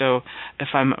 and so if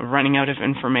I'm running out of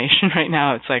information right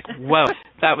now, it's like, whoa,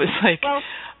 that was like. Well,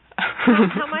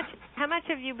 how much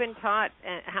have you been taught?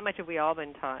 How much have we all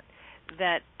been taught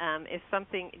that if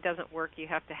something doesn't work, you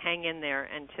have to hang in there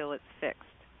until it's fixed?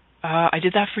 I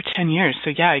did that for 10 years,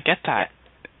 so yeah, I get that.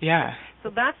 Yeah.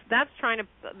 So that's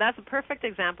a perfect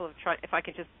example of if I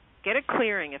could just get a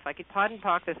clearing, if I could pot and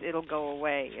pock this, it'll go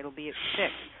away. It'll be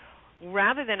fixed.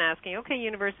 Rather than asking, okay,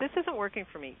 universe, this isn't working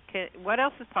for me. What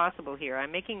else is possible here?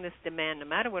 I'm making this demand, no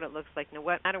matter what it looks like, no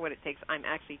matter what it takes. I'm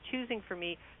actually choosing for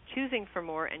me, choosing for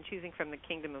more, and choosing from the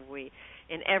kingdom of we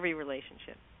in every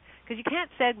relationship. Because you can't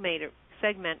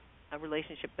segment a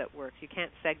relationship that works. You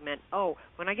can't segment,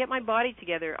 when I get my body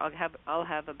together, I'll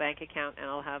have a bank account and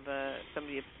I'll have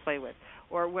somebody to play with.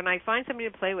 Or when I find somebody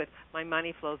to play with, my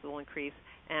money flows will increase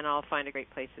and I'll find a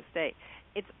great place to stay.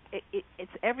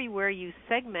 It's everywhere you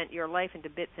segment your life into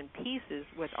bits and pieces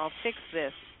with I'll fix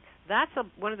this. That's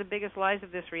one of the biggest lies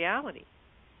of this reality.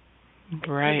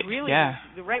 Right, really, yeah.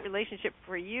 The right relationship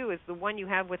for you is the one you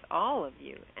have with all of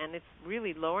you, and it's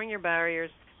really lowering your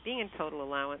barriers, being in total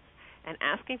allowance, and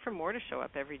asking for more to show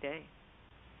up every day.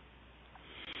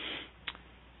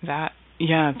 That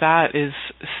is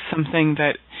something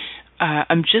that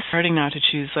I'm just starting now to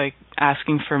choose, like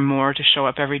asking for more to show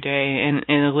up every day, and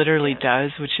it literally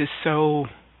does, which is so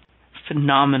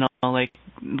phenomenal. Like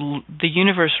the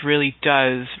universe really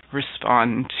does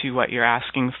respond to what you're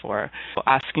asking for.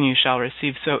 Ask and you shall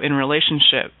receive. So in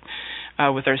relationship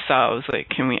with ourselves, like,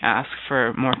 can we ask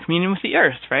for more communion with the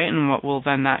earth, right? And what will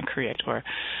then that create? Or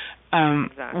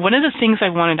exactly. One of the things I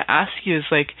wanted to ask you is,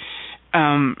 like,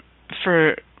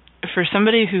 for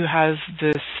somebody who has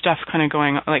this stuff kind of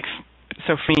going on, like,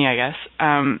 so for me, I guess,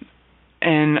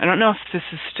 and I don't know if this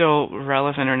is still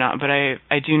relevant or not, but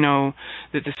I do know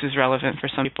that this is relevant for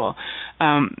some people,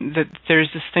 that there's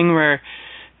this thing where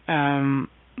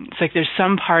it's like there's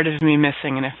some part of me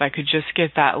missing, and if I could just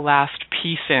get that last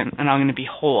piece in, and I'm going to be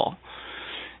whole.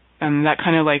 That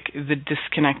kind of like the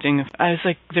disconnecting. I was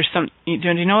like, there's some. Do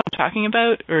you know what I'm talking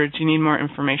about, or do you need more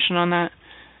information on that?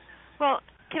 Well,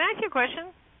 can I ask you a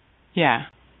question? Yeah.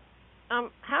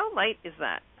 How light is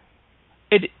that?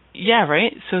 Yeah,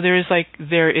 right? So there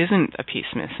isn't a piece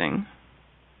missing.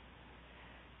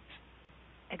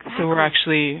 Exactly. So we're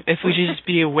actually, if we just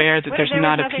be aware that there's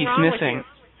not a piece missing.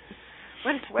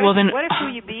 What if who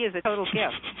you be is a total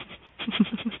gift?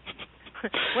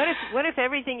 What if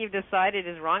everything you've decided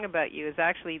is wrong about you is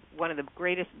actually one of the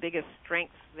greatest, biggest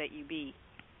strengths that you be?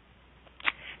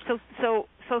 So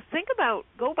think about,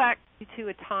 go back to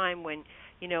a time when,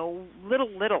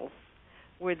 littles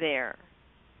were there.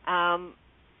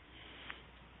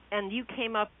 And you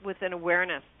came up with an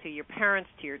awareness to your parents,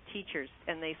 to your teachers,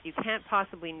 and they said, you can't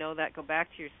possibly know that, go back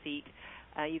to your seat.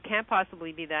 You can't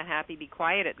possibly be that happy, be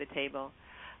quiet at the table.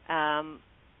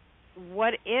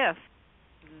 What if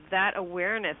that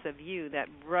awareness of you, that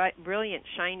brilliant,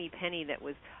 shiny penny that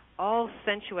was all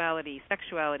sensuality,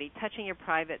 sexuality, touching your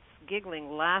privates,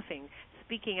 giggling, laughing,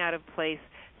 speaking out of place,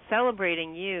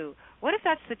 celebrating you, what if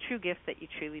that's the true gift that you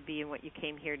truly be and what you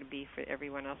came here to be for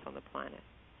everyone else on the planet?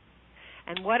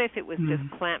 And what if it was just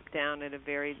clamped down at a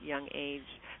very young age,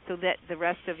 so that the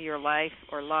rest of your life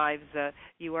or lives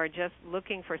you are just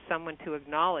looking for someone to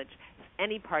acknowledge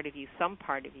any part of you, some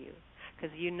part of you,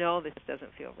 because you know this doesn't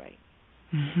feel right.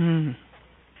 Mm-hmm.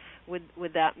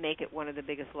 Would that make it one of the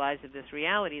biggest lies of this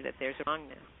reality, that there's a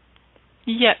wrongness?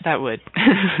 Yeah, that would.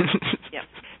 Yeah.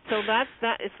 So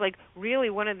it's like really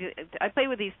one of the, I play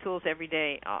with these tools every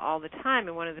day, all the time,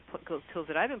 and one of the tools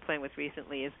that I've been playing with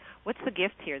recently is, what's the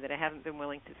gift here that I haven't been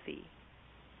willing to see?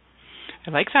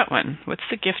 I like that one. What's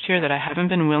the gift here that I haven't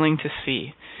been willing to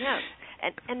see? Yeah.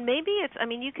 And maybe it's,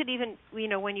 you could even,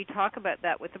 when you talk about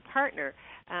that with a partner,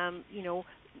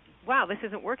 wow, this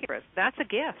isn't working for us. That's a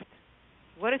gift.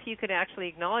 What if you could actually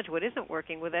acknowledge what isn't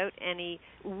working without any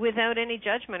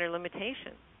judgment or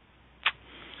limitation?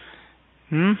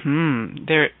 Mm-hmm.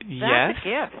 That's a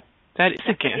gift. That is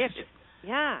a gift.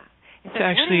 Yeah. To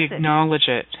actually acknowledge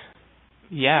it.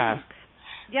 Yeah.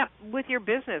 Yeah, with your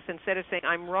business, instead of saying,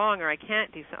 I'm wrong or I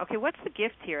can't do something. Okay, what's the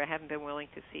gift here I haven't been willing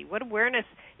to see? What awareness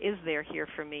is there here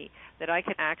for me that I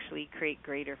can actually create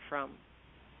greater from?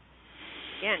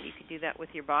 Again, you could do that with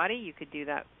your body. You could do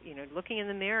that, looking in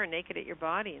the mirror naked at your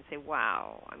body and say,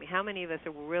 wow. How many of us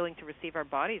are willing to receive our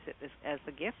bodies as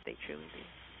the gift they truly do?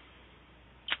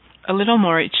 A little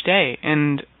more each day.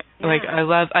 And like, I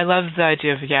love the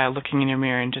idea of, looking in your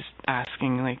mirror and just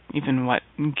asking, like, even what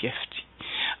gift.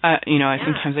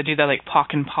 Sometimes I do that, like,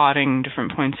 potting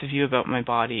different points of view about my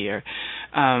body, or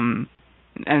and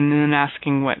then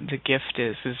asking what the gift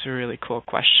is a really cool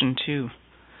question too.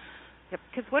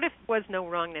 Because what if there was no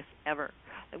wrongness ever?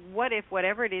 What if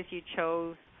whatever it is you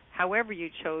chose, however you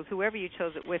chose, whoever you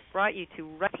chose it with, brought you to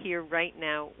right here, right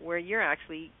now, where you're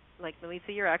actually, like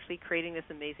Melissa, you're actually creating this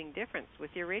amazing difference with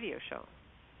your radio show.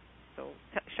 So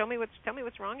tell me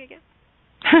what's wrong again.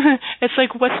 It's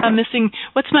like, what's my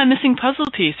missing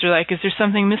puzzle piece, or like, is there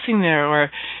something missing there, or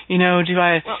do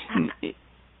I? Well,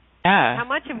 How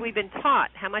much have we been taught?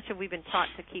 How much have we been taught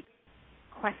to keep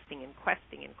questing and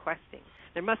questing and questing?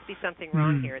 There must be something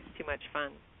wrong here. It's too much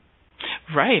fun.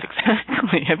 Right,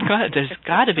 exactly. There's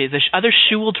got to be. The other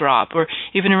shoe will drop, or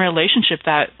even in a relationship,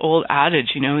 that old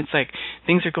adage, it's like,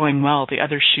 things are going well, the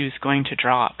other shoe's going to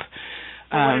drop.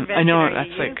 Well, I know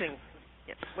that's like.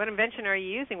 What invention are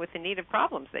you using with the needed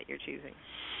problems that you're choosing?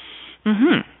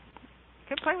 Mm-hmm. You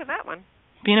could play with that one.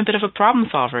 being a bit of a problem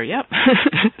solver. Yep.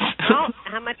 Well,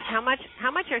 how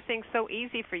much are things so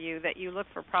easy for you that you look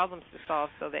for problems to solve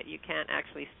so that you can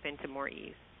actually spin to more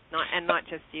ease? Not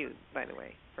just you, by the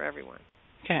way, for everyone.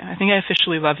 Okay, I think I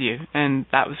officially love you, and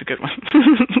that was a good one.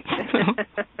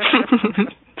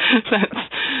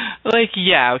 That's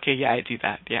I do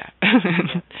that, yeah.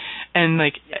 And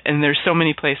and there's so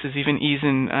many places, even ease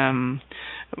in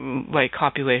like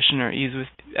copulation or ease with,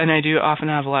 and I do often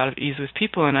have a lot of ease with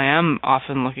people, and I am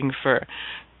often looking for,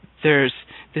 this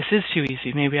is too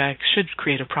easy, maybe I should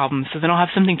create a problem so then I'll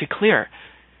have something to clear.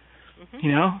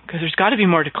 You know, because there's got to be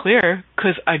more to clear,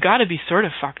 because I got to be sort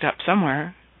of fucked up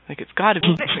somewhere. Like, it's got to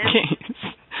be the case.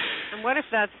 And what if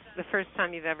that's the first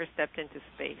time you've ever stepped into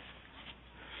space?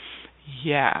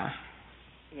 Yeah.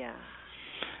 Yeah.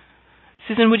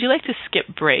 Susan, would you like to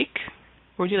skip break,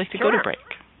 or would you like to go to break?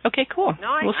 Okay, cool.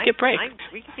 No, we'll skip break.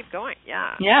 We can keep going.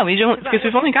 Yeah. Yeah, we don't, because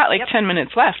we've only got 10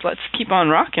 minutes left. Let's keep on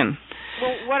rocking.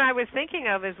 Well, what I was thinking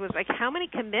of was like, how many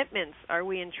commitments are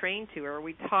we entrained to, or are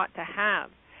we taught to have,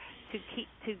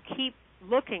 to keep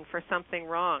looking for something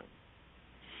wrong?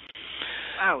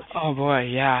 Ouch. Oh boy,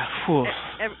 yeah. Whew.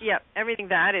 Everything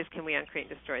that is, can we uncreate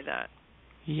and destroy that?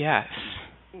 Yes.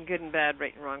 Good and bad,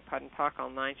 right and wrong, POD and POC, all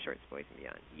nine shorts, boys and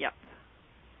beyond. Yep.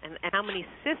 And how many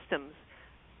systems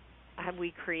have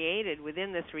we created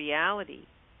within this reality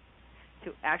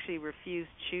to actually refuse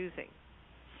choosing?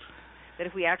 That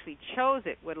if we actually chose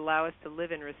it, would allow us to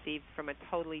live and receive from a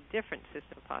totally different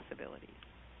system of possibilities.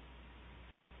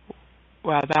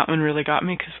 Wow, that one really got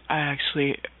me, because I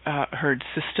actually heard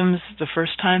systems the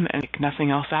first time and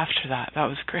nothing else after that. That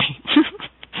was great.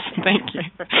 Thank you.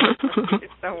 You're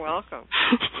so welcome.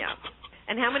 Yeah.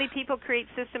 And how many people create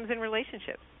systems in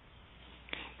relationships?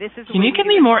 Can you give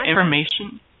me more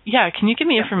information? Yeah, can you give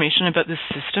me information about the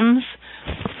systems?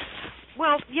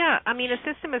 Well, yeah. I mean, a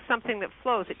system is something that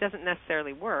flows. It doesn't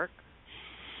necessarily work.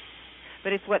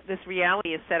 But it's what this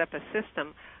reality is set up a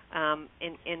system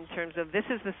in terms of, this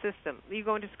is the system. You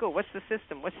go into school. What's the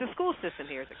system? What's the school system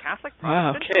here? Is it Catholic,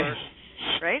 Protestant?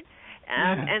 Okay. Right?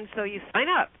 And so you sign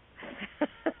up.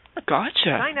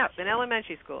 Gotcha. Sign up in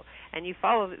elementary school, and you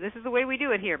follow. This is the way we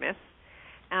do it here, miss.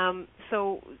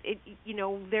 So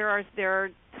there are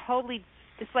totally.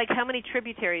 It's like, how many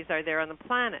tributaries are there on the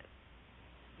planet?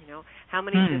 How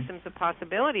many systems of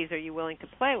possibilities are you willing to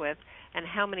play with, and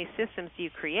how many systems do you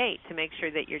create to make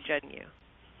sure that you're judging you,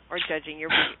 or judging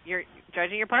you're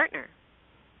judging your partner?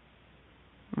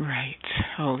 Right.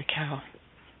 Holy cow.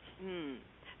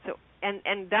 So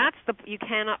and that's you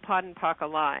cannot POD and POC a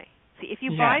lie. See, if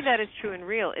you buy that as true and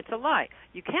real, it's a lie.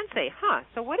 You can say,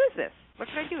 so what is this? What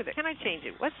can I do with it? Can I change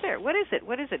it? What's there? What is it?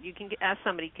 What is it? You can ask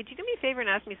somebody, could you do me a favor and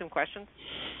ask me some questions?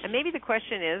 And maybe the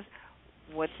question is,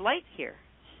 what's light here?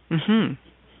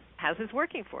 How's this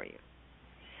working for you?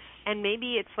 And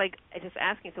maybe it's like just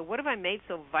asking, so what have I made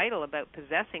so vital about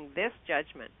possessing this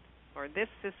judgment or this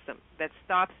system that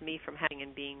stops me from having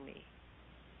and being me?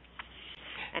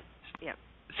 And,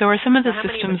 so are some of the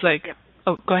systems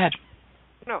Oh, go ahead.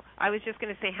 No, I was just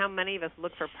going to say, how many of us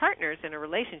look for partners in a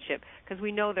relationship because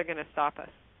we know they're going to stop us?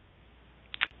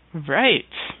 Right.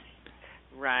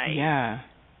 Yeah.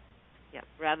 Yeah,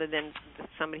 rather than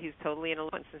somebody who's totally in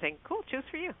alliance and saying, cool, choose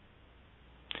for you.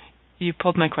 You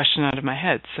pulled my question out of my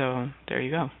head, so there you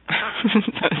go.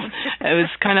 It was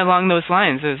kind of along those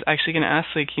lines. I was actually going to ask,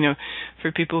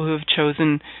 for people who have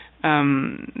chosen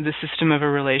the system of a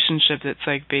relationship that's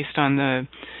based on the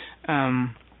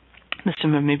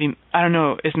system of, maybe, I don't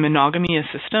know, is monogamy a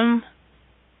system?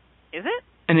 Is it?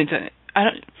 And it's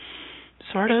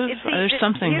sort of. There's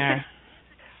something there.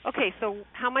 Okay, so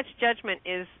how much judgment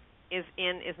is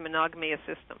monogamy a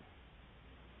system?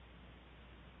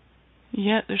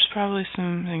 Yeah, there's probably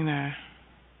something there.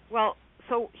 Well,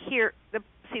 so here, the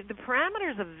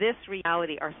parameters of this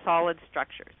reality are solid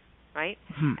structures, right?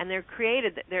 And they're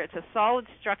created. It's a solid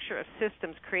structure of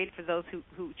systems created for those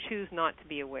who choose not to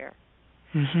be aware.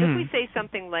 So if we say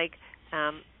something like,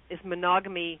 is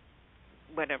monogamy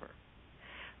whatever,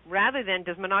 rather than,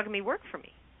 does monogamy work for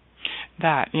me?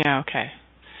 Okay.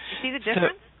 You see the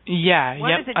difference? So, yeah,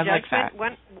 one is a I judgment,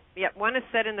 like that. One is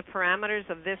set in the parameters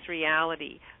of this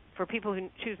reality for people who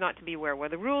choose not to be aware, where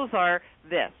the rules are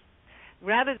this,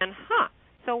 rather than,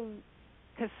 so,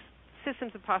 because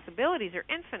systems of possibilities are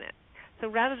infinite. So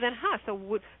rather than,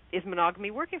 is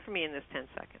monogamy working for me in this 10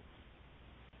 seconds?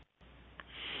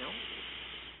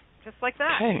 Just like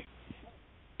that. Okay.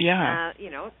 Yeah.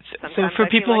 Sometimes so for I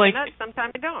people feel like a nut,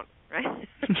 sometimes I don't, right?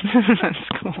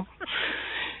 That's cool.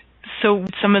 So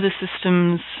some of the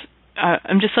systems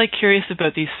I'm just like curious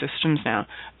about these systems now.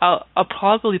 I'll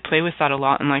probably play with that a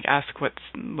lot and like ask what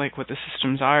the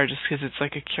systems are, just because it's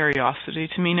like a curiosity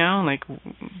to me now, like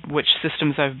which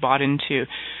systems I've bought into,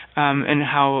 and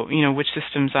how, you know, which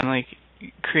systems I'm like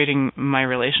creating my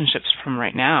relationships from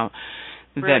right now.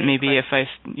 Brilliant that maybe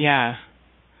question.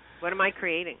 What am I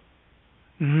creating?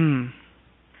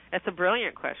 That's a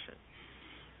brilliant question.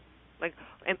 Like,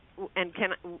 and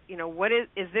can, you know, what is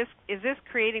this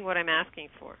creating what I'm asking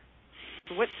for?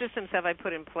 What systems have I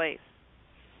put in place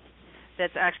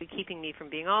that's actually keeping me from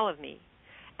being all of me?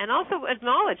 And also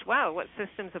acknowledge, wow, what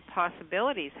systems of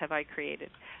possibilities have I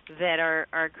created that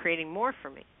are creating more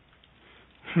for me?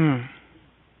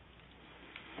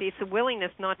 See, it's a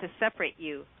willingness not to separate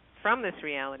you from this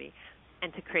reality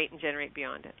and to create and generate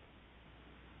beyond it.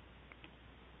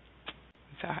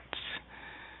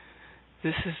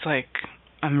 This is like,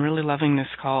 I'm really loving this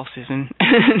call, Susan.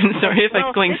 Sorry if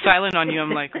I'm going silent on you.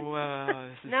 I'm like, whoa.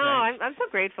 This is I'm so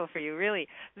grateful for you. Really,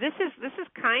 this is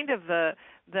kind of the.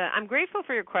 I'm grateful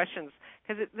for your questions,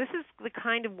 because this is the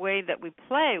kind of way that we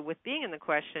play with being in the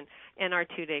question in our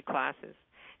 2-day classes,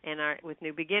 and with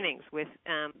New Beginnings, with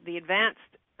the advanced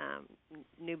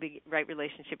Right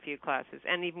Relationship for You classes,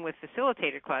 and even with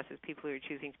facilitator classes, people who are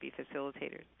choosing to be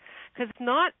facilitators, because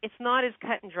it's not as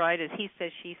cut and dried as he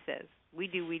says, she says. We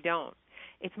do, we don't.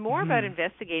 It's more about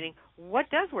investigating what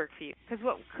does work for you, because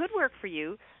what could work for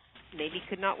you maybe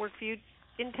could not work for you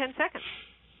in 10 seconds.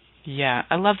 Yeah,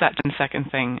 I love that 10-second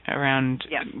thing around,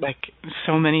 like,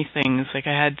 so many things. Like,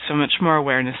 I had so much more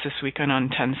awareness this weekend on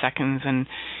 10 seconds and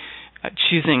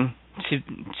choosing to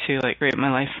like create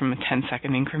my life from a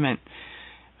 10-second increment,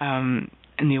 and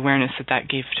the awareness that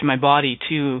gave to my body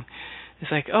too.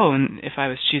 It's like, oh, and if I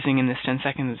was choosing in this 10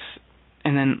 seconds,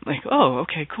 and then like, oh,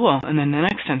 okay, cool, and then the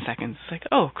next 10 seconds, it's like,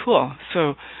 oh, cool.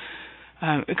 So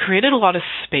it created a lot of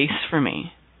space for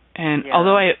me. And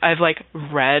although I've like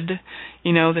read,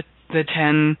 you know, the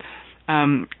 10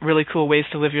 really cool ways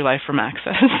to live your life from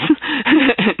Access.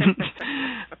 And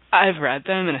I've read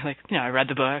them, and I read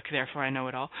the book, therefore I know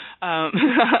it all.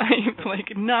 I've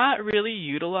like not really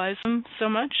utilized them so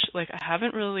much. Like, I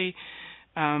haven't really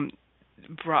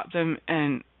brought them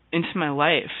into my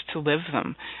life to live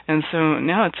them. And so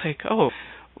now it's like, oh,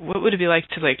 what would it be like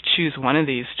to like choose one of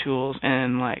these tools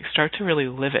and like start to really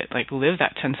live it, like live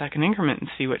that 10-second increment and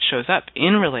see what shows up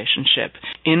in relationship,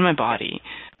 in my body,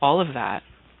 all of that.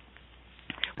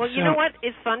 Well, you know what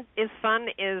is fun is on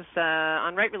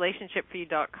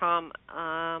rightrelationshipforyou.com.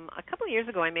 A couple of years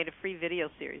ago, I made a free video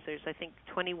series. There's, I think,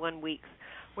 21 weeks,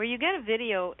 where you get a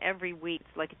video every week,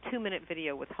 like a 2-minute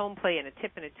video with home play and a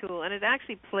tip and a tool, and it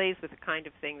actually plays with the kind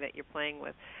of thing that you're playing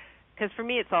with. Because for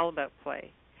me, it's all about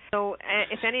play. So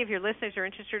if any of your listeners are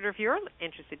interested, or if you're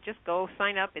interested, just go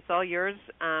sign up. It's all yours.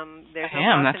 There's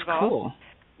no cost involved. Cool.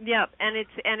 Yeah, and it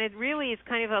really is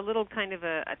kind of a little kind of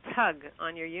a tug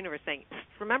on your universe, saying,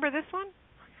 remember this one?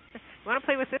 You want to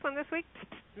play with this one this week?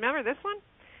 Remember this one?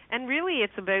 And really,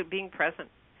 it's about being present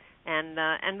and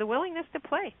the willingness to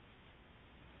play.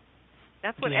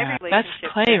 That's what every relationship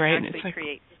that's play, right? actually like,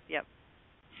 creates. Yep.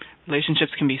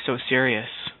 Relationships can be so serious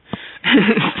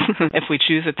if we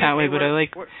choose it that way. But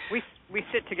we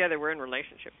sit together. We're in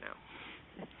relationship now.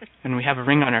 And we have a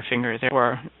ring on our finger,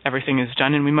 therefore everything is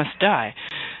done and we must die.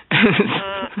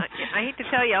 I hate to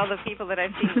tell you, all the people that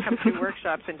I've seen come through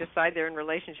workshops and decide they're in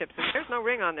relationships, and there's no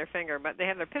ring on their finger, but they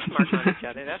have their piss mark on each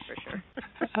other, that's for sure.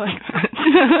 I like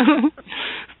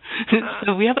that.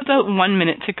 So we have about 1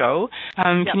 minute to go.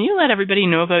 Can you let everybody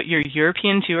know about your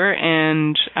European tour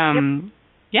and,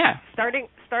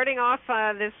 Starting off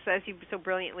this, as you so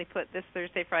brilliantly put, this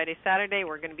Thursday, Friday, Saturday,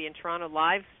 we're going to be in Toronto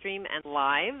live stream and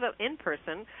live in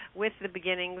person with the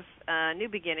beginnings, New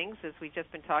Beginnings, as we've just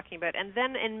been talking about. And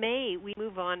then in May we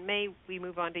move on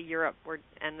to Europe,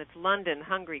 and it's London,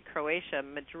 Hungary, Croatia,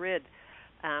 Madrid,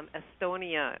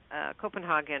 Estonia,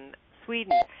 Copenhagen,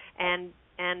 Sweden,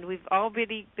 and we've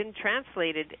already been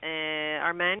translated.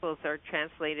 Our manuals are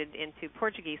translated into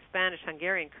Portuguese, Spanish,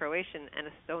 Hungarian, Croatian, and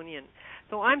Estonian.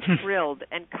 So I'm thrilled,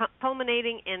 and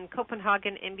culminating in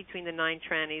Copenhagen in between the 9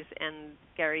 trannies and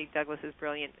Gary Douglas's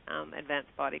brilliant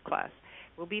advanced body class.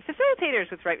 We'll be facilitators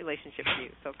with Right Relationship for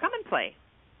You, so come and play.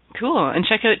 Cool, and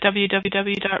check out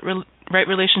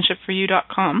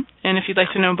www.rightrelationshipforyou.com. And if you'd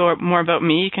like to know more about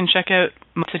me, you can check out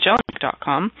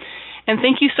masajelnik.com. And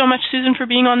thank you so much, Susan, for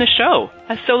being on the show.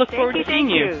 I so look forward to seeing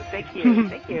you. Thank you.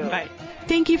 Bye.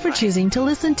 Thank you for choosing to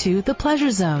listen to The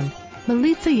Pleasure Zone.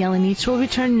 Milica Jelenic will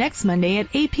return next Monday at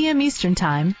 8 p.m. Eastern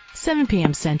Time, 7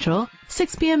 p.m. Central,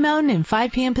 6 p.m. Mountain, and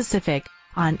 5 p.m. Pacific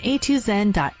on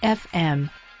a2zen.fm.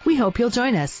 We hope you'll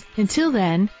join us. Until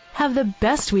then, Have the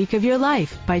best week of your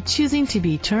life by choosing to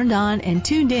be turned on and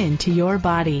tuned in to your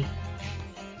body.